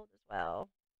household as well.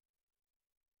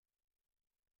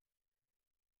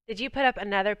 Did you put up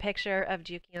another picture of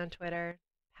Juki on Twitter?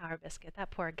 Power Biscuit,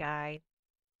 that poor guy.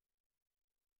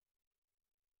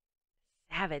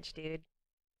 Savage, dude.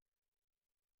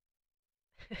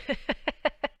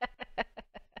 I'm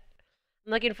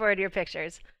looking forward to your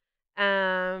pictures.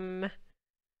 I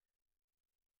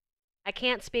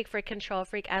can't speak for Control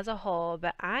Freak as a whole,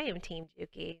 but I am Team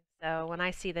Juki. So when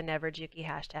I see the Never Juki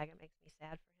hashtag, it makes me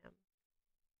sad for him.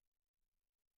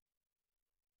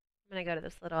 I'm gonna go to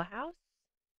this little house.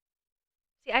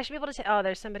 See, I should be able to say, oh,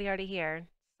 there's somebody already here.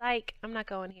 Psych, I'm not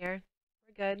going here.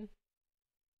 We're good.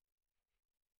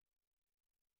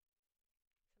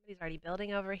 Somebody's already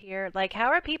building over here. Like, how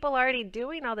are people already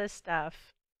doing all this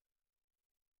stuff?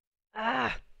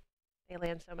 Ah, they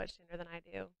land so much sooner than I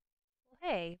do. Well,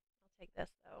 hey, I'll take this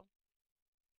though.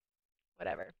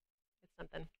 Whatever. It's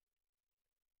something.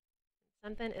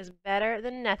 Something is better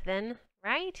than nothing,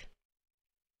 right?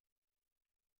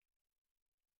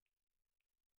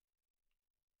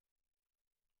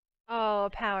 Oh,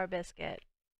 Power Biscuit.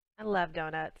 I love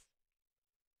donuts.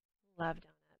 Love donuts.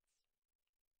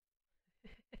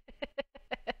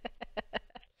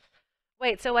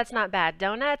 Wait, so what's not bad?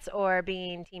 Donuts or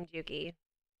being Team Juki?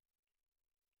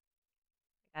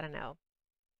 I gotta know. What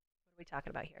are we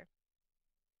talking about here?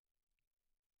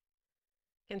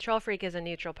 Control Freak is a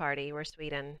neutral party. We're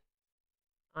Sweden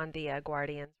on the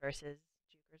Guardians versus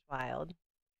Juker's Wild.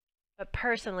 But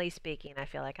personally speaking, I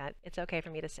feel like it's okay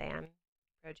for me to say I'm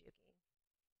pro Juki.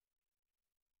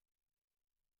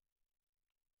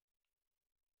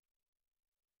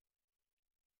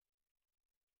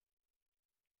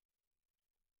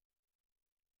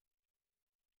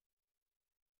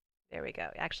 There we go.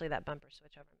 Actually, that bumper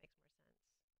switch over makes more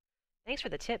sense. Thanks for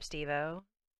the tip, Steve-O.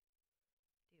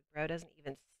 Dude, bro doesn't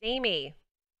even see me.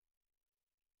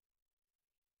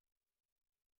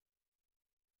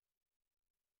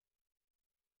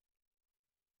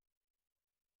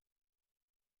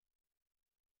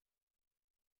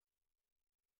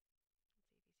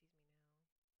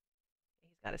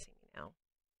 Let's see if he sees me now. He's got to see me now.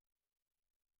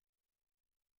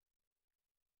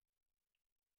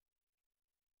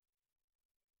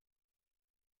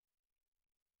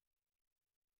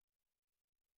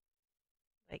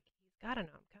 Like, he's got to know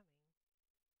I'm coming.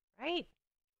 Right?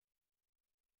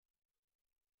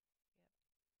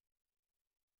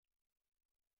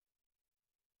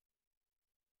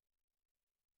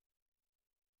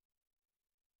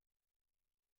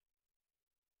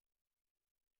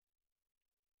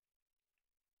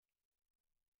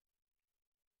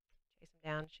 Chase him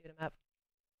down, shoot him up.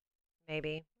 Maybe.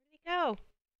 Where did he go?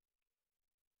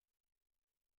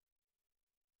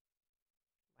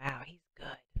 Wow, he's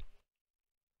good.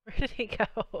 Where did he go?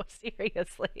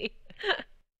 Seriously.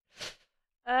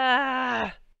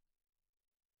 Ah.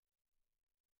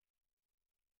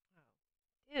 Oh,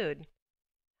 dude,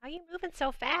 how you moving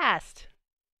so fast?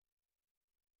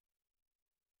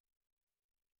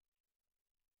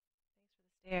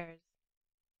 Thanks for the stairs.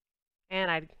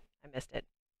 And I missed it.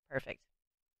 Perfect.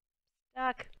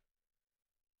 Stuck.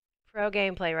 Pro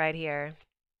gameplay right here.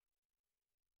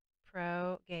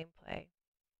 Pro gameplay.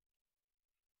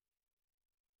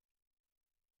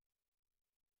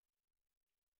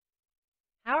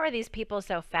 How are these people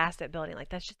so fast at building? Like,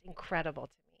 that's just incredible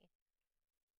to me.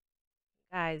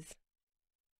 Guys,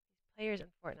 players in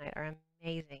Fortnite are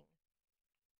amazing.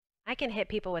 I can hit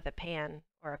people with a pan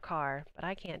or a car, but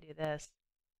I can't do this.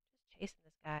 Just chasing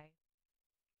this guy.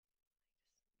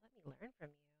 Let me learn from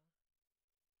you.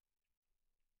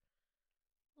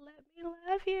 Let me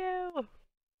love you.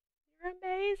 You're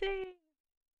amazing.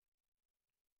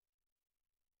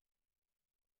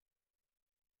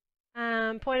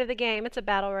 Point of the game, it's a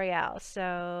battle royale,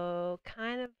 so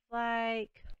kind of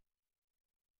like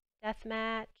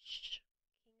deathmatch,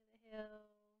 King of the Hill.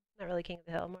 Not really King of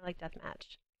the Hill, more like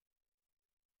deathmatch.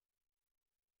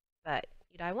 But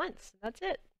you die once, that's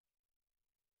it.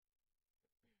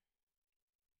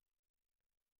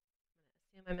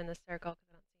 I'm gonna assume I'm in the circle because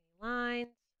I don't see any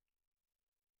lines.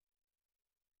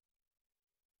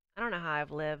 I don't know how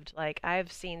I've lived. Like,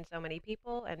 I've seen so many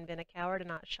people and been a coward and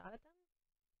not shot at them.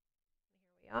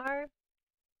 Here we are.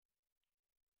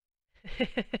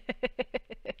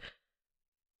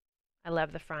 I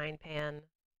love the frying pan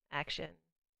action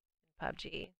in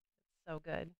PUBG. It's so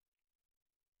good.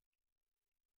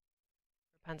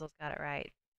 Rapunzel's got it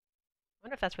right. I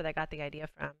wonder if that's where they got the idea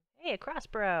from. Hey, a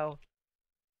crossbow.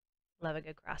 Love a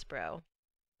good crossbow.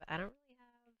 But I don't really have...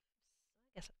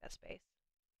 I guess I've got space.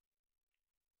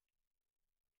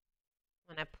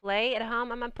 When I play at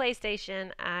home on my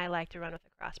PlayStation, I like to run with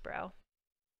a crossbow.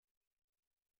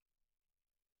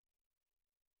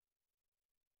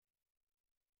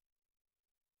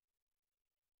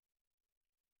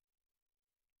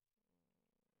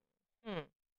 Hmm.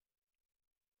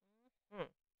 Hmm.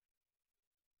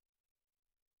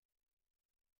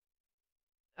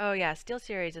 Oh yeah,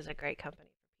 SteelSeries is a great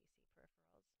company for PC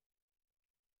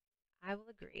peripherals. I will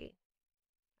agree.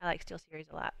 I like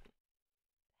SteelSeries a lot.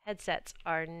 Headsets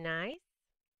are nice.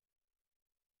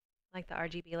 I like the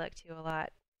RGB look too a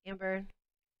lot. Amber,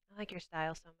 I like your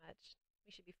style so much.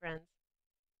 We should be friends.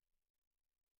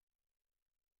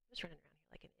 I'm just running around here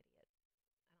like an idiot.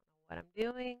 I don't know what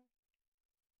I'm doing.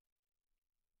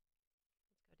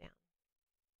 Let's go down. Okay.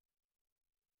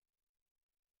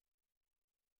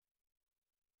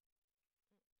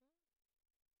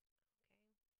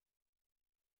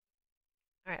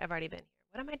 All right, I've already been here.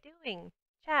 What am I doing?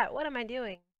 Chat, what am I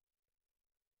doing?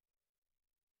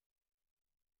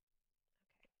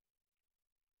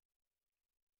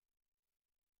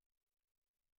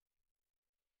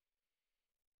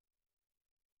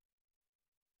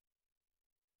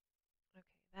 Okay,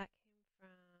 that came from,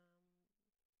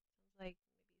 sounds like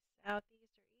maybe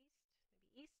southeast or east,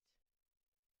 maybe east.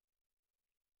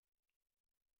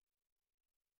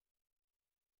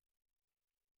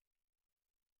 Right in the middle of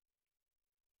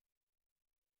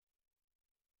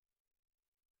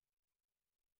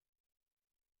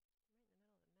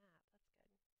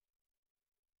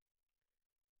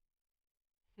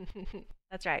the map.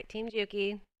 That's right, Team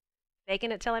Juki.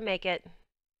 Faking it till I make it.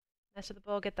 Mess with the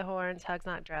bull, get the horns, hugs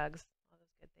not drugs. All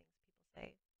those good things people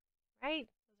say. Right?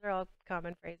 Those are all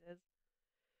common phrases.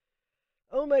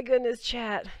 Oh my goodness,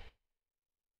 chat. I'm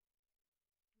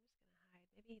just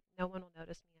gonna hide. Maybe no one will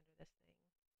notice me under this thing.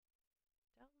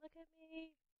 Don't look at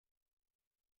me.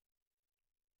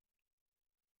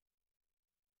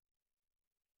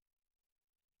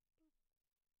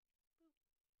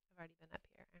 I've already been up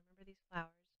here. I remember these flowers.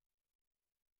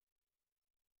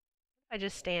 What if I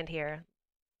just stand here?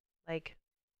 Like,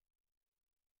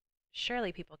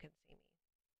 surely people can see me.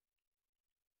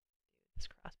 Dude, this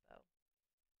crossbow.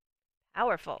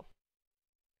 Powerful.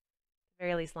 At the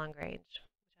very least, long range,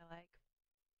 which I like.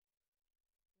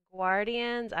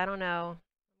 Guardians, I don't know.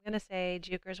 I'm going to say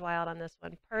Juker's Wild on this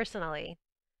one, personally.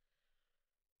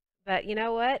 But you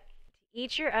know what? To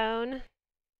each your own.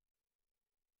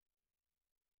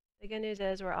 The good news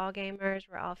is we're all gamers,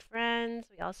 we're all friends,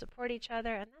 we all support each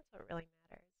other, and that's what really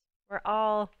matters. We're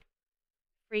all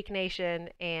Freak Nation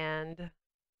and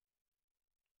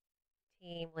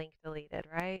Team Link Deleted,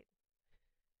 right?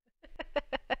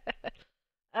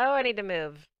 Oh, I need to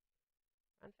move.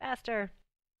 Run faster.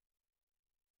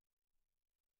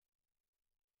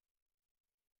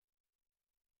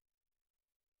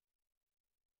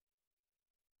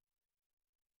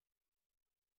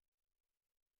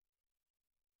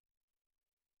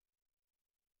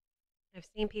 I've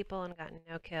seen people and gotten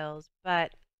no kills,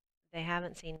 but they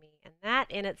haven't seen me, and that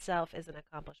in itself is an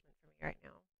accomplishment for me right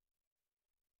now.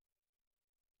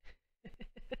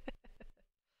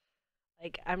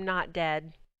 Like, I'm not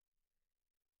dead,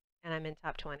 and I'm in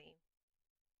top 20.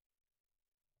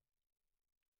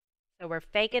 So we're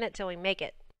faking it till we make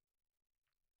it.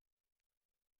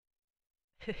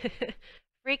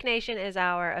 Freak Nation is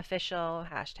our official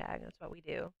hashtag. That's what we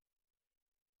do.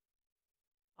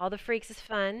 All the Freaks is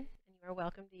fun, and you are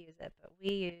welcome to use it, but we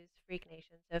use Freak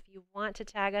Nation. So if you want to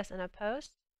tag us in a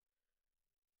post,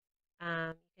 you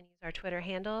can use our Twitter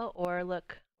handle or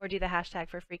do the hashtag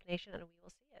for Freak Nation, and we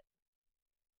will see it.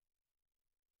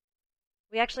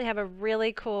 We actually have a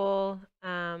really cool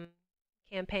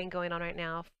campaign going on right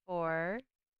now for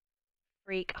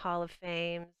Freak Hall of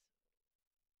Fames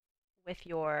with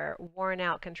your worn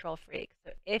out Control Freak.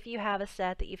 So if you have a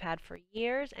set that you've had for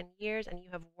years and years and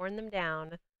you have worn them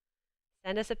down,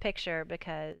 send us a picture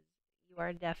because you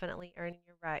are definitely earning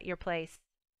your place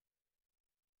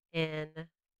in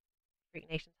Freak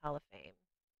Nation's Hall of Fame.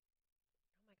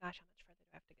 Oh my gosh, how much further do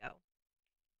I have to go?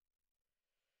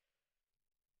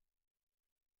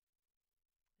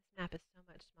 This map is so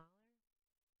much smaller than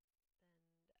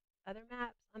other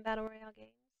maps on Battle Royale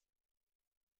games.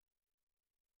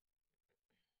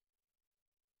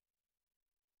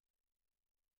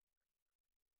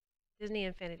 Disney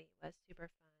Infinity was super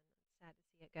fun. Sad to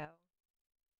see it go. Okay, that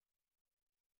house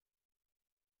doesn't look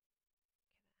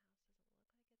like it's in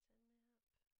the map.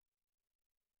 It's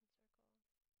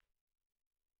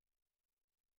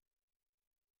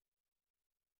circle. I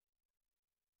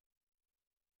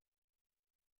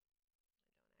don't actually want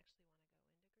to go into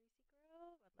Greasy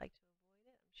Grove. I'd like to avoid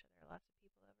it. I'm sure there are lots of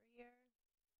people over here.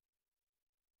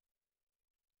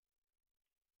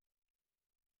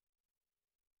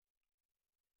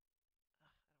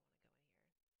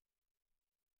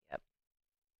 Ugh, I don't want to go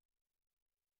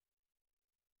in here.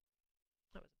 Yep,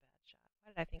 that was a bad shot.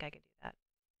 Why did I think I could do that?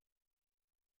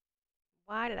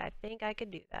 Why did I think I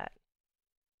could do that?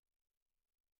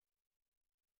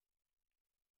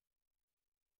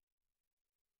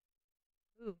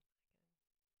 Ooh.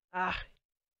 Ah. Where'd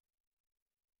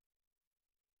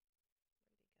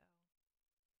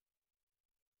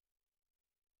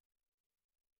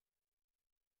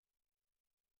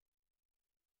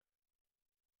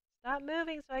he go? Stop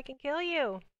moving so I can kill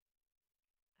you.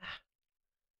 Ah,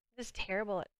 I'm just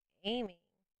terrible at aiming.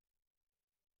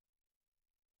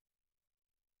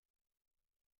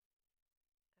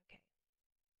 Okay.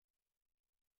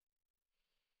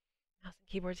 Mouse and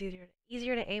keyboard's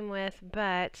easier to aim with,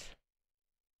 but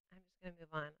I'm just gonna move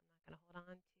on. I'm not gonna hold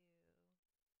on to being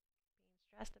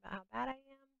stressed about how bad I am.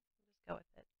 I'll just go with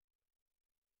it.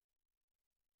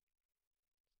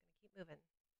 Just gonna keep moving.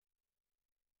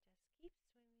 Just keep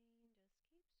swimming. Just keep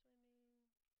swimming.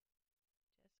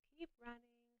 Just keep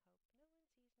running. Hope no one sees me.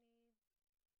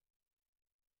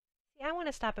 See, I want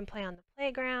to stop and play on the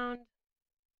playground.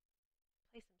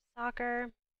 Play some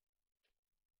soccer.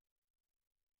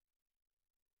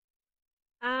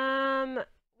 Um,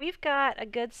 we've got a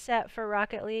good set for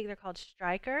Rocket League. They're called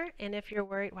Striker, and if you're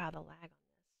worried, wow, the lag on this.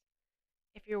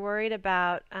 If you're worried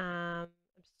about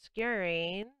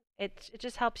obscuring, it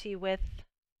just helps you with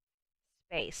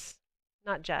space,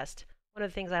 not just. One of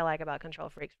the things I like about Control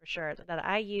Freaks for sure that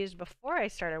I used before I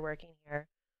started working here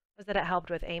was that it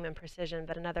helped with aim and precision.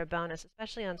 But another bonus,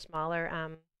 especially on smaller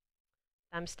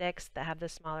thumbsticks that have the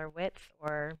smaller width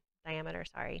or diameter,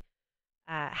 sorry,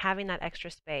 having that extra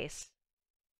space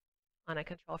on a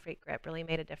Control Freak grip really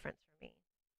made a difference for me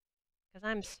because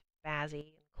I'm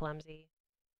spazzy and clumsy.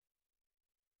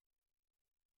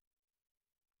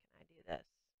 Can I do this?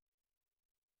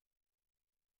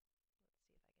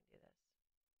 Let's see if I can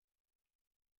do this.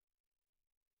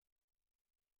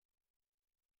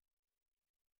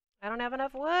 I don't have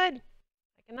enough wood.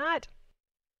 I cannot.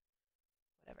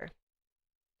 Whatever. Just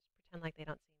pretend like they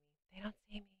don't see me. They don't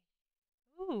see me.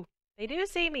 Ooh, they do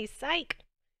see me. Psych.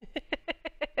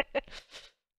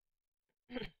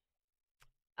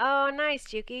 Oh, nice,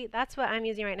 Juki. That's what I'm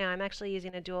using right now. I'm actually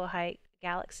using a dual height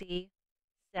Galaxy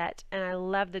set, and I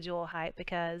love the dual height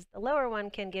because the lower one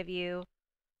can give you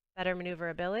better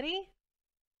maneuverability.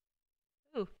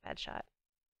 Ooh, bad shot.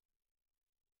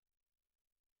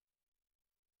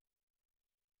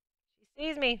 She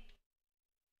sees me.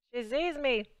 She sees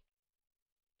me.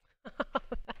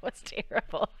 That was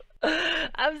terrible.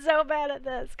 I'm so bad at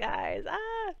this, guys.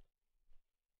 Ah.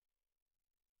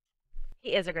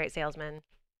 He is a great salesman.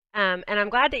 And I'm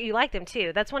glad that you liked him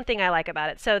too. That's one thing I like about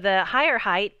it. So the higher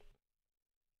height,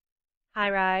 high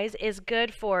rise, is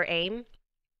good for aim.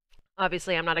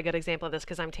 Obviously, I'm not a good example of this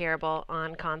because I'm terrible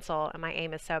on console and my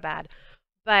aim is so bad.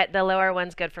 But the lower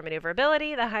one's good for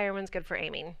maneuverability, the higher one's good for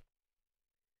aiming.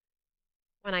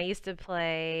 When I used to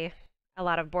play a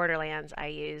lot of Borderlands, I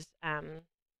used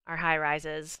our high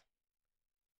rises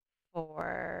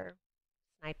for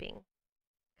sniping.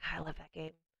 God, I love that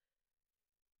game.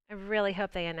 I really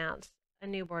hope they announce a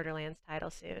new Borderlands title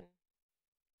soon.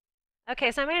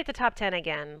 Okay, so I made it to top 10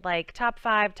 again. Like top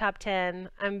 5, top 10.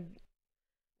 I'm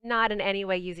not in any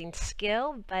way using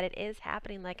skill, but it is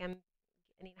happening. Like I'm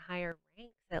getting higher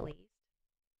ranks at least.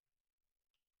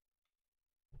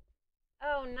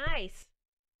 Oh, nice.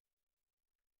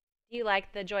 Do you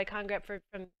like the Joy-Con grip from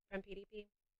PDP?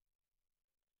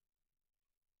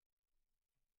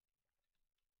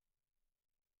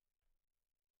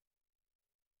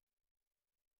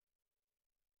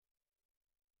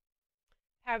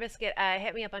 Power Biscuit,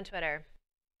 hit me up on Twitter,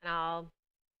 and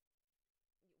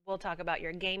we'll talk about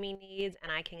your gaming needs, and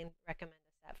I can recommend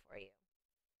a set for you.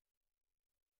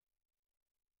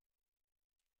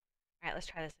 All right, let's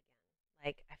try this again.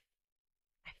 Like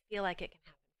I feel like it can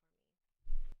happen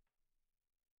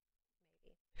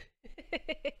for me.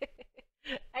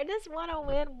 Maybe. I just want to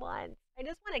win once. I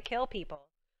just want to kill people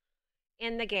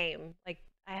in the game. Like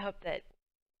I hope that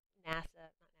the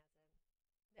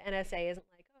NSA isn't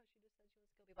like, oh, she just said she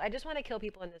wants to kill people. I just want to kill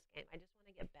people in this game. I just want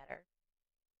to get better.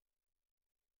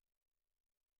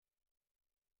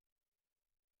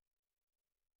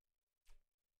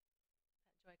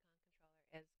 That Joy-Con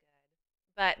controller is good,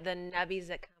 but the nubbies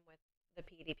that come with the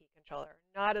PDP controller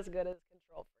are not as good as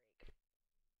Control Freak.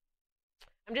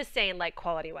 I'm just saying, like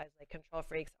quality-wise, like Control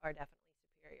Freaks are definitely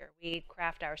superior. We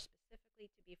craft ours specifically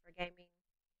to be for gaming.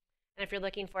 And if you're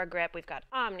looking for a grip, we've got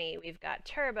Omni, we've got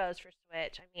turbos for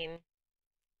Switch. I mean,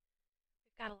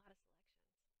 we've got a lot of selections.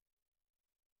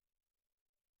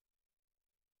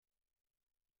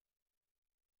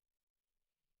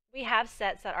 We have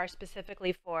sets that are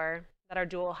specifically for that are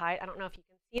dual height. I don't know if you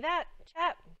can see that,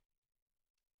 chat,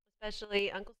 especially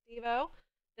Uncle Steve-O.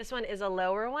 This one is a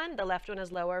lower one. The left one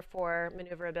is lower for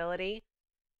maneuverability,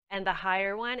 and the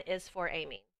higher one is for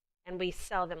aiming. And we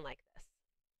sell them like this.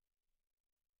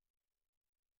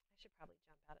 I should probably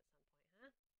jump out at some point, huh?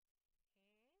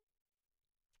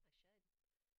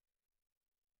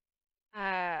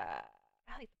 Okay.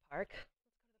 I like the park.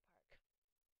 Let's go to the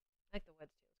park. I like the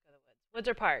woods too. Let's go to the woods. Woods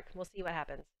or park? We'll see what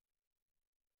happens.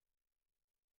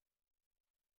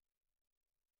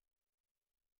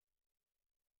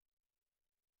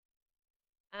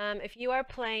 If you are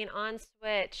playing on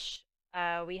Switch,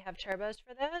 we have turbos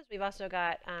for those. We've also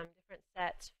got different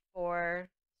sets for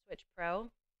Switch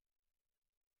Pro,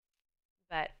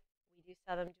 but we do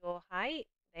sell them dual height.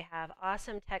 They have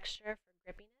awesome texture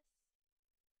for grippiness.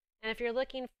 And if you're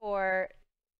looking for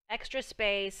extra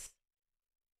space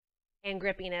and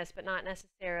grippiness, but not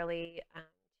necessarily to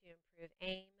improve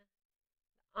aim,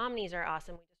 the Omnis are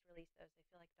awesome. We just released those. They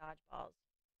feel like dodgeballs.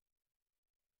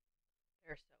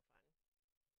 They're so fun,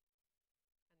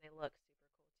 and they look super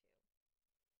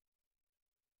cool too.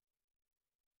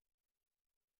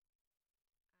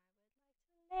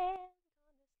 I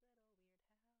would like to land on this little weird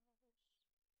house.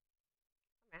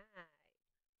 All right.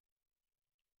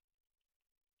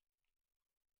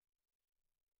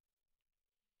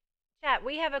 Chat,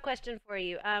 we have a question for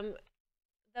you.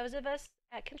 Those of us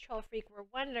at Control Freak were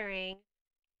wondering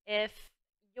if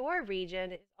your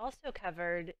region is also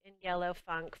covered in yellow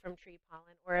funk from tree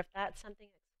pollen, or if that's something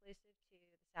exclusive to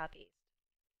the southeast.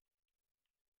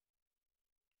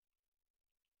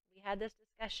 We had this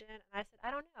discussion, and I said,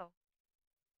 I don't know.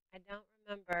 I don't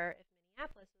remember if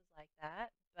Minneapolis was like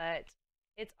that, but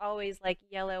it's always like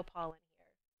yellow pollen here.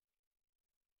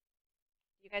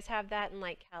 Do you guys have that in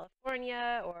like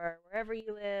California or wherever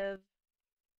you live?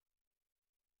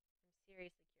 I'm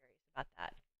seriously curious about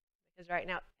that because right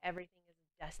now everything is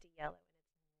dusty yellow and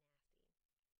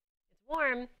it's nasty. It's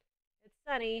warm, it's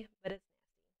sunny, but it's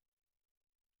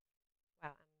nasty.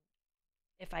 Wow,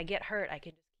 if I get hurt, I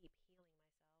can just keep healing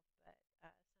myself, but so much for weapons.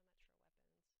 Huh.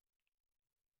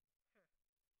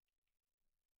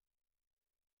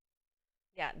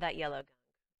 Yeah, that yellow gunk is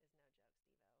no joke,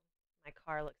 Stevo. My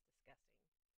car looks disgusting.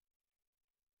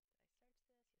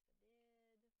 Did I search this?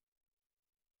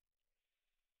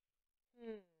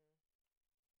 Yes, I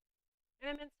did. And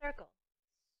I'm in circle.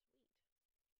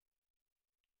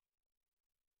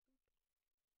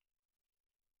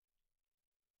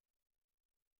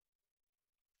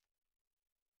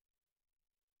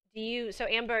 Do you, so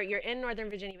Amber, you're in Northern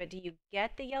Virginia, but do you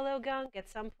get the yellow gunk at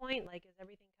some point? Like, is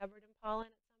everything covered in pollen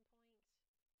at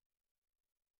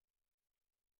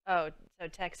some point? Oh, so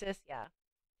Texas, yeah.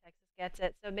 Texas gets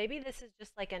it. So maybe this is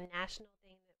just like a national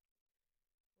thing that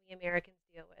we Americans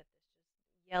deal with. It's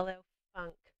just yellow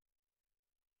funk.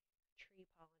 Tree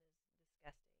pollen is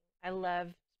disgusting. I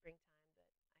love springtime, but I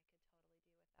could totally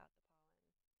do without the pollen.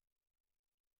 Okay, I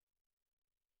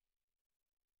can get up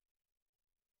there, right?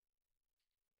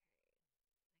 Like, do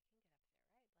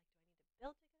I need to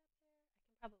build to get up there? I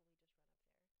can probably just run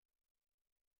up there.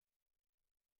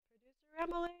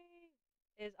 Emily.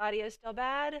 Is audio still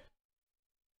bad?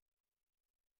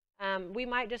 We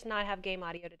might just not have game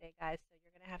audio today, guys, so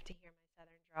you're going to have to hear my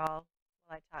southern drawl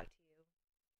while I talk to you and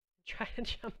try to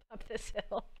jump up this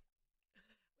hill.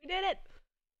 We did it!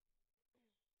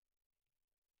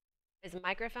 Is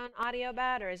microphone audio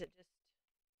bad, or is it just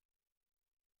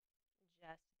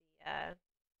the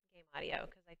game audio?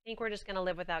 Because I think we're just going to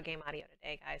live without game audio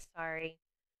today, guys. Sorry.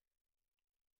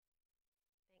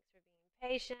 Thanks for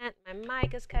being patient. My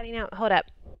mic is cutting out. Hold up.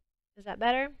 Is that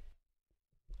better?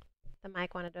 The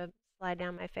mic wanted to slide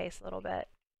down my face a little bit.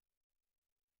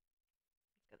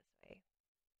 Let's go this way.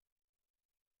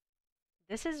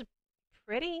 This is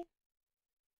pretty.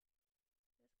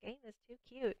 This game is too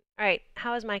cute. All right,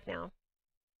 how is Mike now?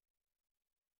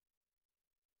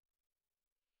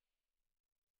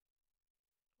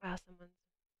 Wow, someone's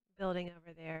building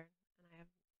over there, and I have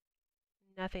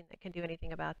nothing that can do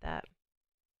anything about that.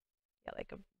 Yeah,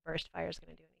 like a burst fire is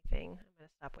going to do anything. I'm going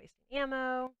to stop wasting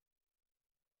ammo.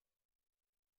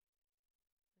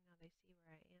 Now they see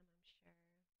where I am, I'm sure.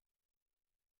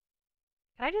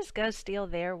 Can I just go steal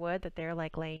their wood that they're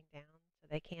like laying down so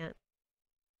they can't,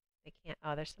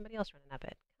 oh, there's somebody else running up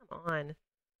it. Come on.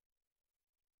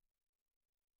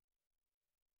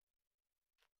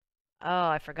 Oh,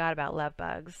 I forgot about love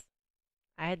bugs.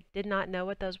 I did not know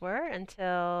what those were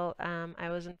until I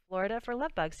was in Florida for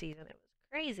love bug season. It was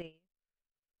crazy.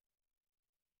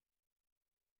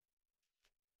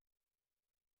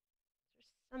 There's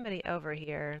somebody over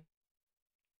here.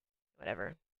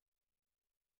 Whatever.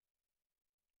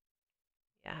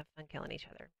 Yeah, have fun killing each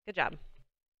other. Good job.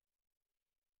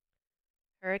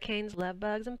 Hurricanes, love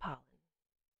bugs, and pollen.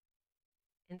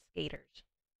 And skaters. Just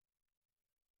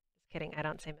kidding, I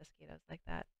don't say mosquitoes like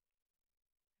that.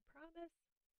 I promise.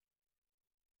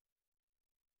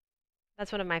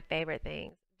 That's one of my favorite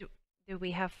things. Do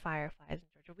we have fireflies in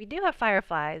Georgia? We do have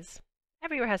fireflies.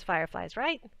 Everywhere has fireflies,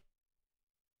 right?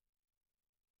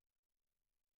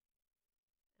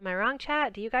 Am I wrong,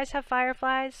 chat? Do you guys have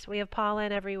fireflies? We have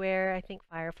pollen everywhere. I think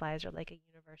fireflies are like a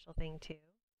universal thing too.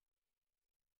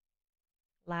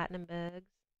 Latinum bugs.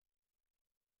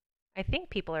 I think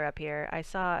people are up here. I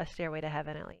saw a stairway to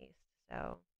heaven at least.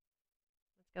 So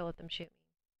let's go let them shoot me.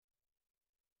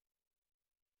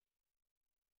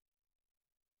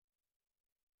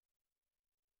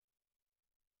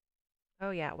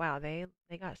 Oh yeah, wow, they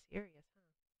got serious, huh?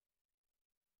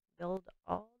 Build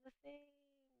all the things.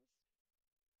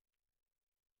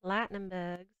 Latinum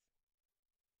bugs.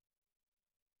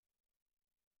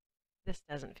 This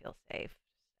doesn't feel safe.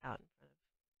 Just out in front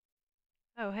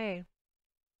of. Oh hey.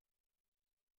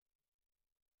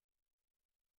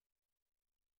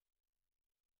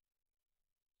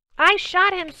 I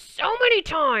shot him so many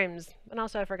times! And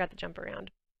also I forgot to jump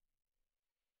around.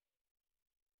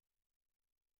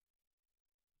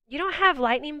 You don't have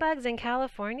lightning bugs in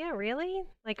California, really?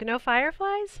 Like no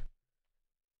fireflies?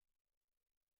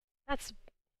 That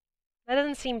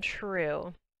doesn't seem true.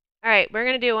 All right, we're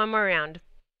gonna do one more round.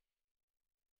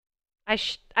 I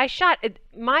shot it.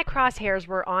 My crosshairs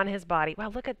were on his body. Wow,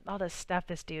 look at all the stuff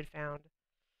this dude found.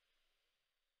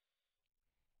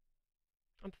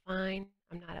 I'm fine.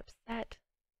 I'm not upset.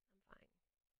 I'm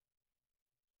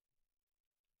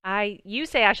fine. You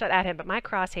say I shot at him, but my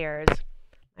crosshairs,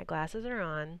 my glasses are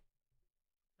on.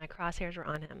 My crosshairs were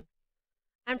on him.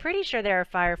 I'm pretty sure there are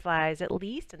fireflies at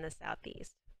least in the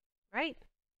southeast, right?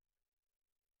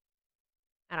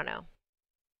 I don't know.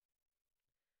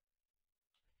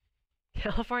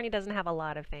 California doesn't have a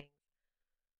lot of things.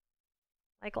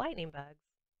 Like lightning bugs.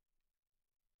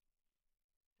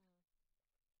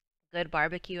 Good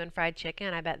barbecue and fried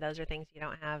chicken. I bet those are things you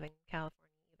don't have in California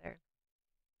either.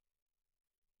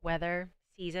 Weather,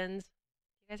 seasons. Do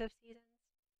you guys have seasons?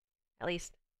 At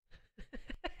least.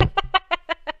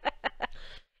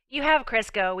 You have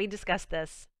Crisco. We discussed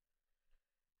this.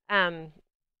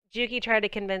 Juki tried to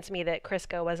convince me that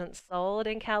Crisco wasn't sold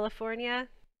in California,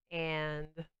 and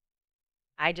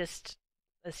I just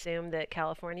assumed that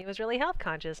California was really health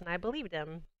conscious, and I believed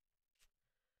him.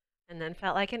 And then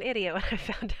felt like an idiot when I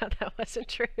found out that wasn't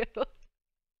true. Thanks.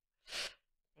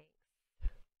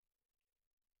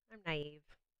 I'm naive.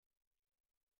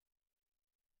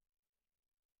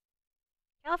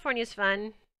 California's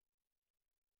fun.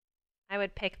 I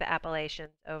would pick the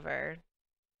Appalachians over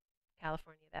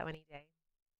California that any day.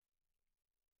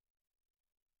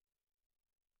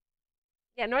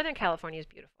 Yeah, Northern California is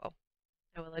beautiful.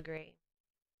 I will agree.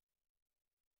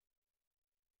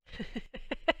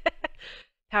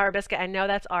 Power Biscuit, I know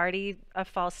that's already a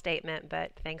false statement,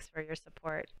 but thanks for your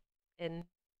support in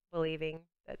believing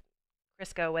that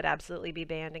Crisco would absolutely be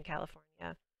banned in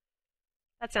California.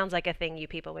 That sounds like a thing you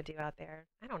people would do out there.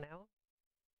 I don't know.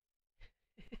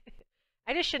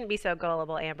 I just shouldn't be so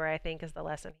gullible, Amber, I think is the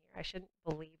lesson here. I shouldn't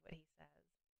believe what he says.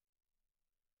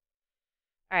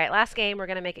 All right, last game. We're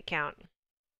going to make it count.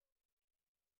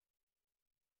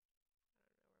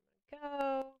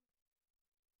 Go.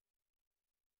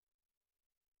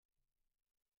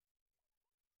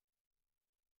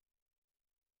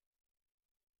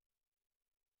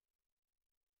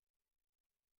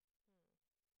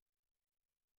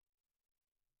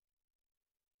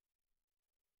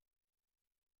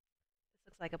 This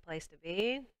looks like a place to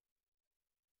be. This is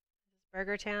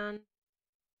Burger Town.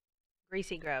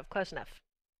 Greasy Grove. Close enough.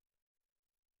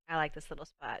 I like this little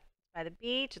spot. It's by the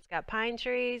beach. It's got pine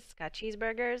trees. It's got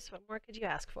cheeseburgers. What more could you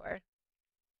ask for?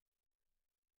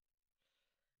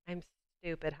 I'm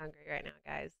stupid hungry right now,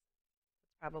 guys.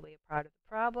 It's probably a part of the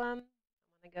problem. I want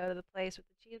to go to the place with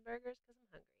the cheeseburgers because I'm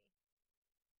hungry.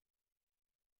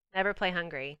 Never play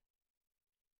hungry.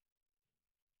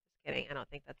 Just kidding. I don't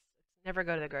think that's. It's never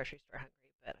go to the grocery store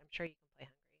hungry, but I'm sure you can play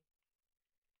hungry.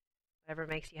 Whatever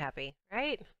makes you happy,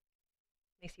 right?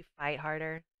 Makes you fight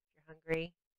harder if you're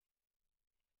hungry.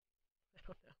 I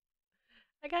don't know.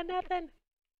 I got nothing.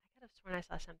 I could have sworn I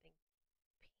saw something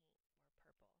pink or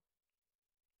purple.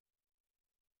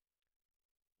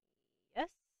 Yes.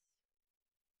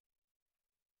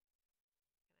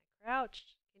 Can I crouch?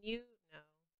 Can you? No.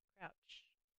 Crouch.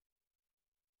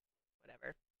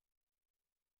 Whatever.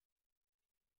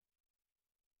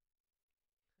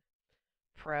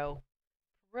 Pro.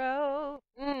 Pro.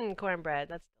 Cornbread.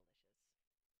 That's delicious.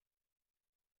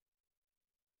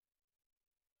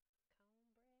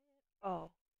 Cornbread.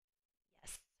 Oh,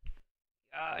 yes.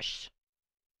 Gosh.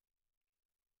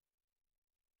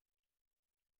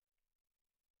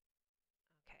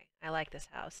 Okay. I like this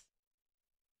house.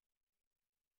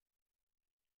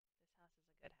 This house is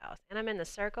a good house. And I'm in the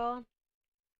circle. I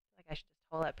feel like I should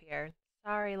just hole up here.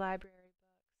 Sorry, library books.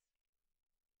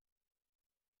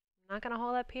 I'm not going to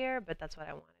hole up here, but that's what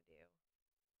I want to do.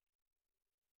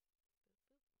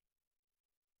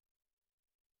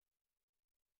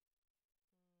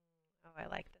 Oh, I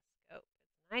like the scope.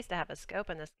 It's nice to have a scope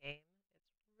in this game.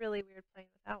 It's really weird playing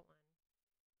without one.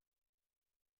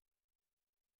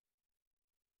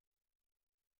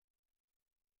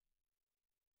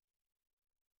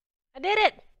 I did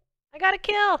it! I got a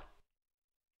kill! I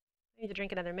need to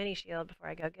drink another mini shield before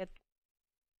I go get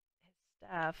his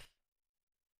stuff.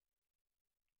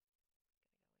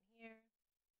 Here.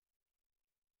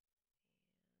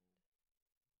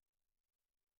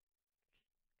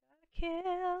 Got a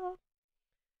kill!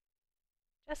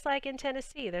 Just like in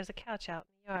Tennessee, there's a couch out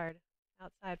in the yard.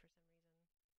 Outside for some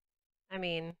reason. I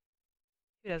mean,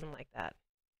 who doesn't like that?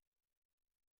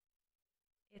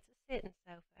 It's a sitting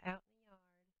sofa out in the yard.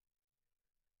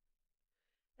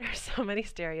 There's so many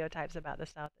stereotypes about the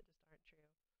South that just aren't true.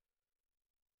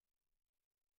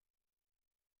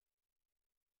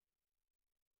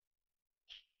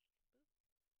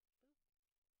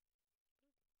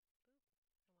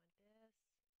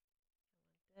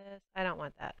 I want this. I don't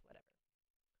want that. Whatever.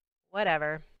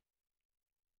 Whatever.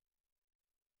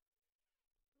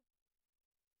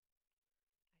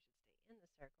 I should stay in the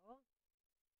circle.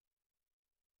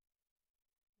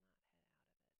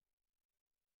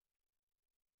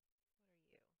 Not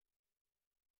head out of it. What are you? Yes.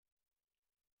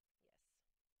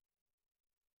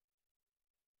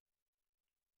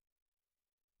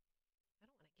 I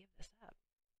don't want to give this up.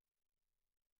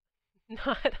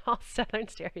 Not all Southern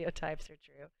stereotypes are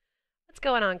true. What's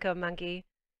going on, Code Monkey?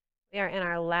 We are in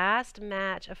our last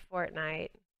match of Fortnite.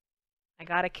 I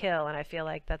got a kill, and I feel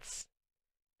like that's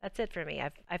it for me.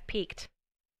 I've peaked.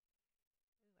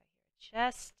 Ooh, I hear a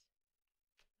chest.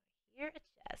 I hear a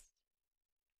chest.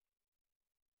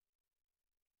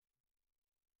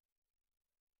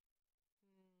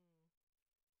 Where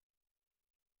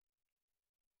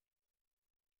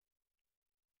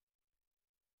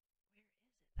is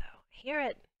it though? I hear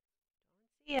it.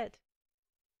 Don't see it.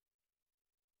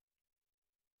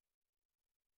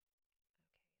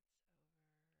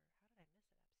 Okay, it's over. How did I miss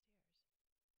it upstairs?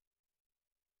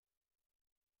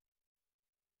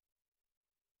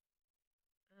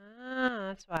 Ah,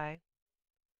 that's why.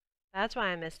 That's why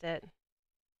I missed it.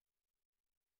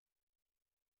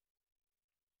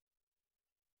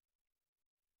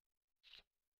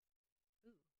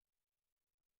 Ooh.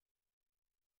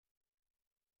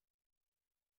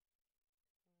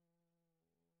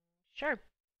 Sure. This gun is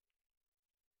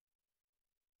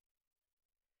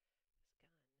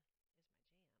my jam.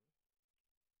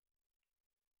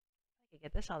 If I could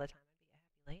get this all the time, I'd be a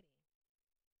happy lady.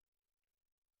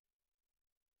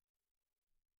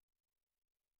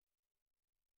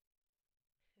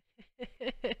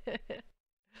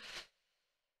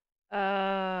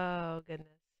 Oh, goodness.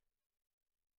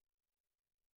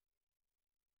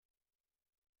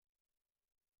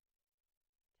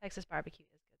 Texas barbecue is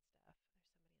good stuff. There's somebody in the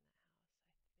house, I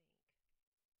think.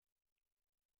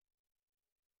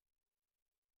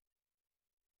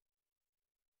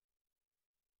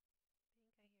 I think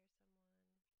I hear someone.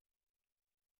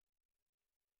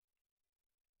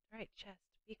 All right, Chest,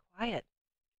 be quiet.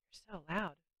 You're so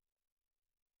loud.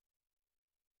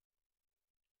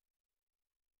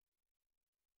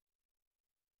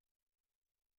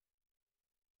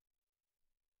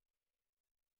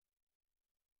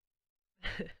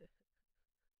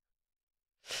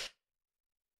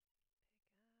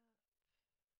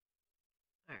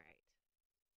 All right.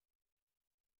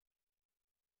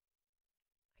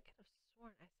 I could have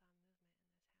sworn I saw movement in this house.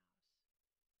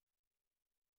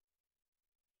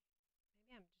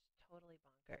 Maybe I'm just totally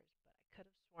bonkers, but I could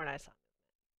have sworn I saw movement.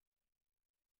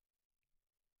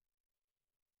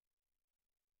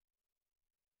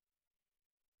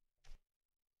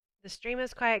 The stream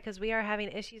is quiet because we are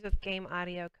having issues with game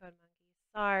audio, Code Monkey.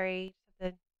 Sorry. Just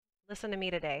have to listen to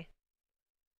me today.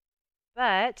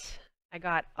 But I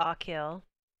got a kill,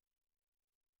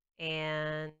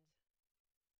 and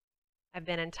I've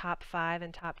been in top 5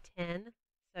 and top 10.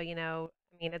 So, I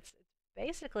mean, it's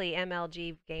basically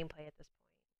MLG gameplay at this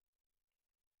point.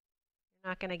 You're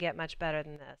not going to get much better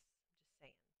than this. Just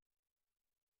saying.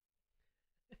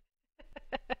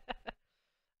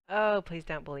 Oh, please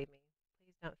don't believe me.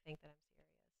 Please don't think that I'm serious.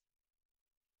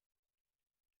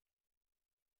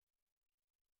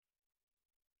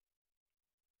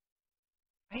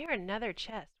 I hear another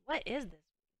chest. What is this? This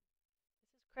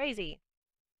is crazy.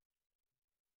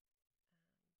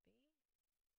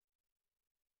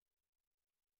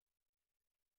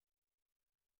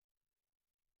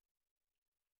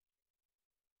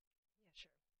 Yeah,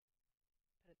 sure.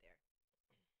 Put it there.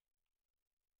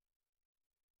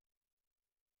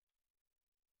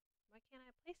 Why can't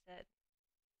I place it?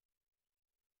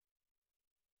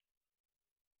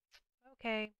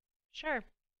 Okay. Sure.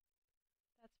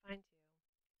 That's fine too.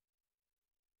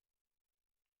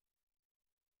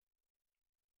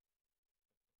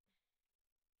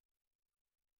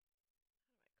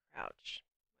 Crouch.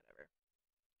 Whatever.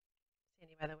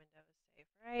 Standing by the window is safe,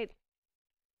 right?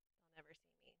 They'll never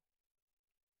see me.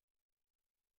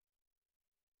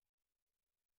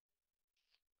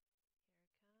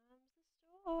 Here comes the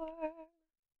storm.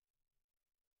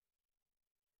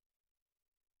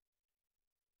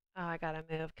 Oh, I gotta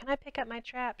move. Can I pick up my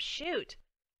trap? Shoot!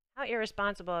 How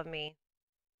irresponsible of me.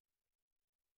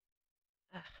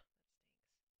 Ugh, that stinks.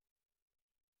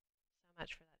 So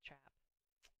much for that trap. Probably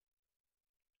shouldn't stand out here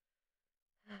while I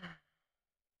look at the map.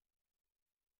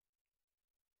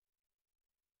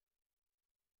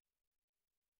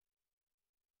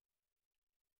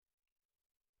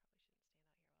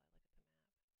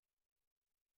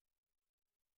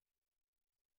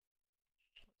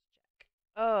 Let's check.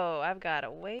 Oh, I've got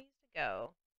a ways to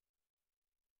go.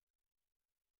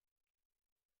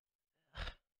 Ugh,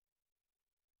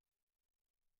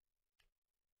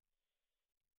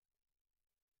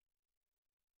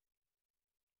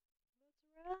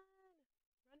 let's run!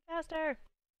 Run faster!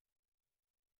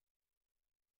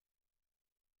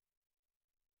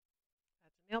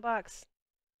 That's a mailbox.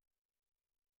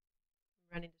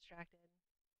 I'm running distracted.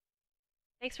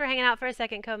 Thanks for hanging out for a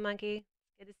second, Code Monkey.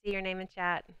 Good to see your name in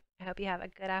chat. I hope you have a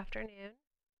good afternoon.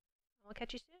 We'll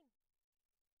catch you soon.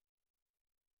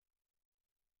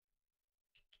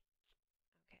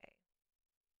 Okay.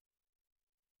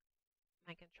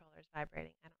 My controller's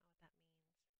vibrating. I don't know what that means.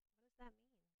 What does that mean? Okay.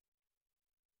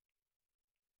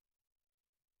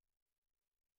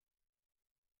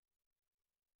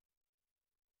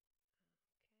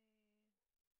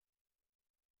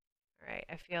 All right.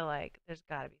 I feel like there's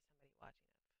got to be somebody watching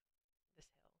this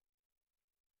hill.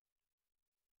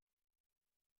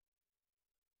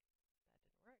 That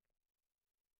didn't work. Oh, this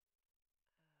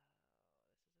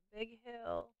is a big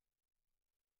hill.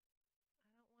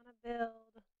 I don't want to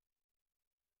build.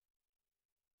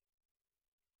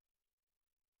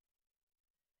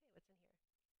 Hey, what's in here?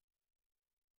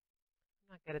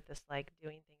 I'm not good at this, like,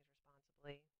 doing things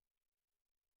responsibly.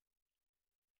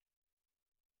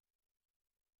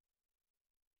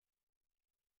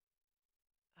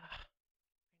 Ugh, I need to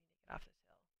get off this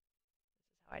hill. This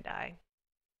is how I die.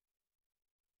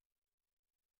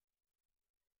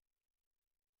 Okay.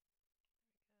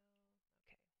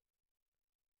 Oh my gosh,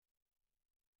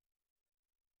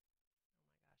 I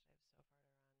have so far to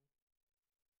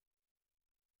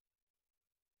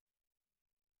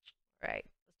run. All right,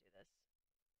 let's do this.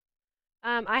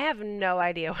 I have no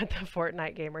idea what the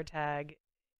Fortnite gamer tag,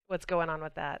 what's going on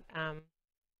with that.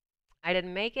 I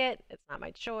didn't make it. It's not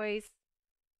my choice.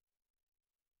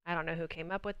 I don't know who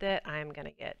came up with it. I'm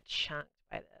gonna get chunked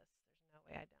by this. There's no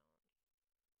way I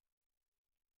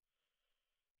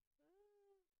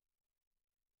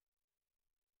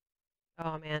don't.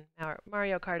 Oh man,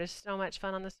 Mario Kart is so much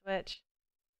fun on the Switch.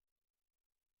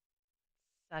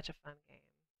 Such a fun game.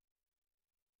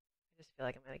 I just feel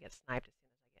like I'm gonna get sniped as soon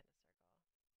as I get in a circle.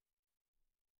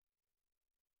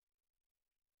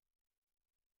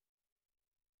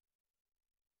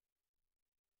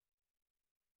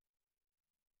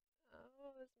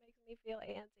 Oh, this makes me feel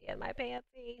antsy in my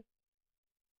pantsy.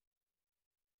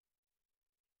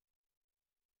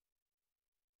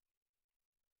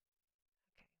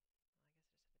 Okay, well, I guess I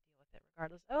just have to deal with it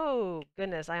regardless. Oh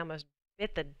goodness, I almost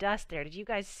bit the dust there. Did you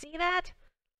guys see that?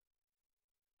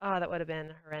 Oh, that would have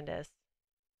been horrendous. There's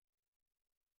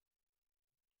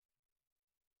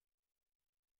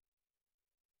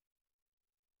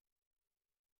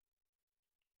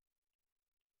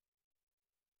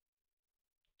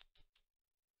got to be somebody up there,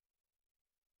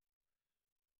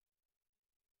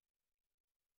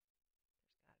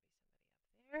 given that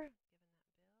build, right?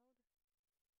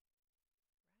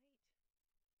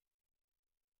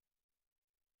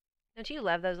 Don't you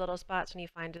love those little spots when you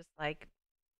find just like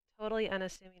totally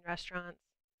unassuming restaurants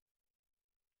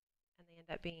and they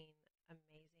end up being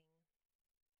amazing?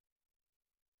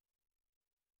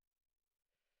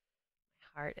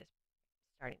 My heart is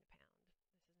starting to pound. This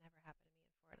has never happened to me in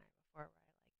Fortnite before where I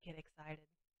like get excited.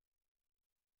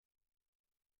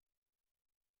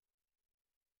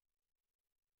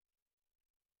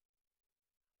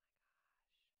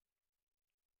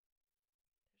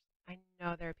 I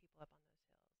know there are people up on those hills.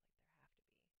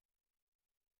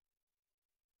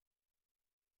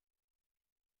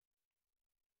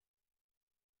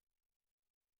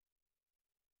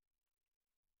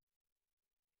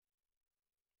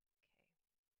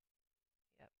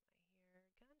 Like there have to be. Okay. Yep, I hear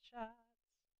gunshots.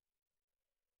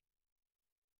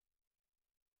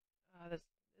 Oh, this is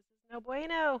no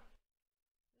bueno.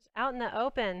 Just out in the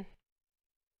open.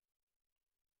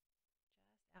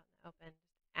 Just out in the open.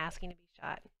 Just asking to be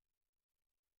shot.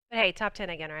 But hey, top 10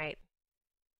 again, right?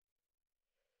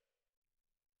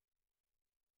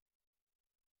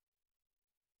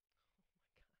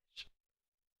 Gosh.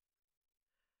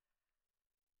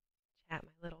 Chat,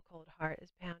 my little cold heart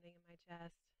is pounding in my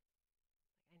chest.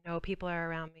 I know people are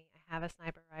around me. I have a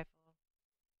sniper rifle.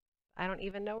 I don't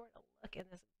even know where to look in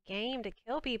this game to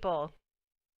kill people.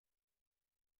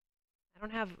 I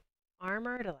don't have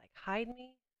armor to like hide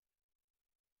me.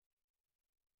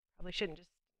 Probably shouldn't just.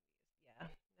 Yeah.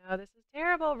 No, this is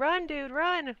terrible. Run, dude,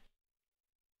 run.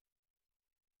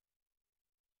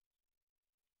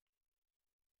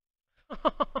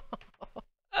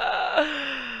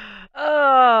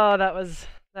 Oh, that was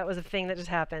a thing that just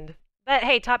happened. But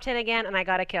hey, top 10 again, and I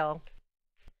got a kill.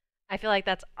 I feel like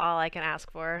that's all I can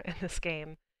ask for in this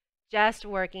game. Just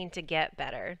working to get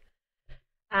better.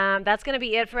 That's going to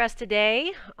be it for us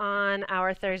today on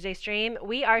our Thursday stream.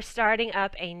 We are starting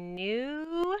up a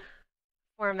new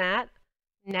format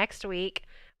next week.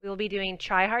 We will be doing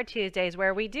Try Hard Tuesdays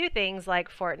where we do things like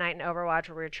Fortnite and Overwatch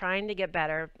where we're trying to get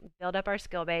better, build up our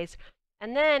skill base.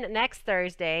 And then next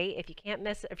Thursday, if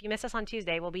you miss us on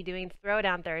Tuesday, we'll be doing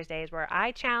Throwdown Thursdays where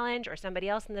I challenge or somebody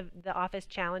else in the office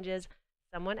challenges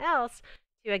someone else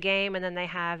to a game and then they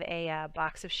have a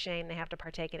box of shame they have to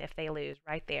partake in if they lose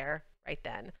right there, right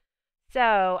then.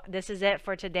 So this is it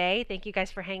for today. Thank you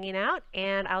guys for hanging out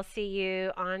and I'll see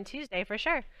you on Tuesday for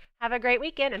sure. Have a great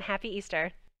weekend and happy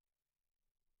Easter.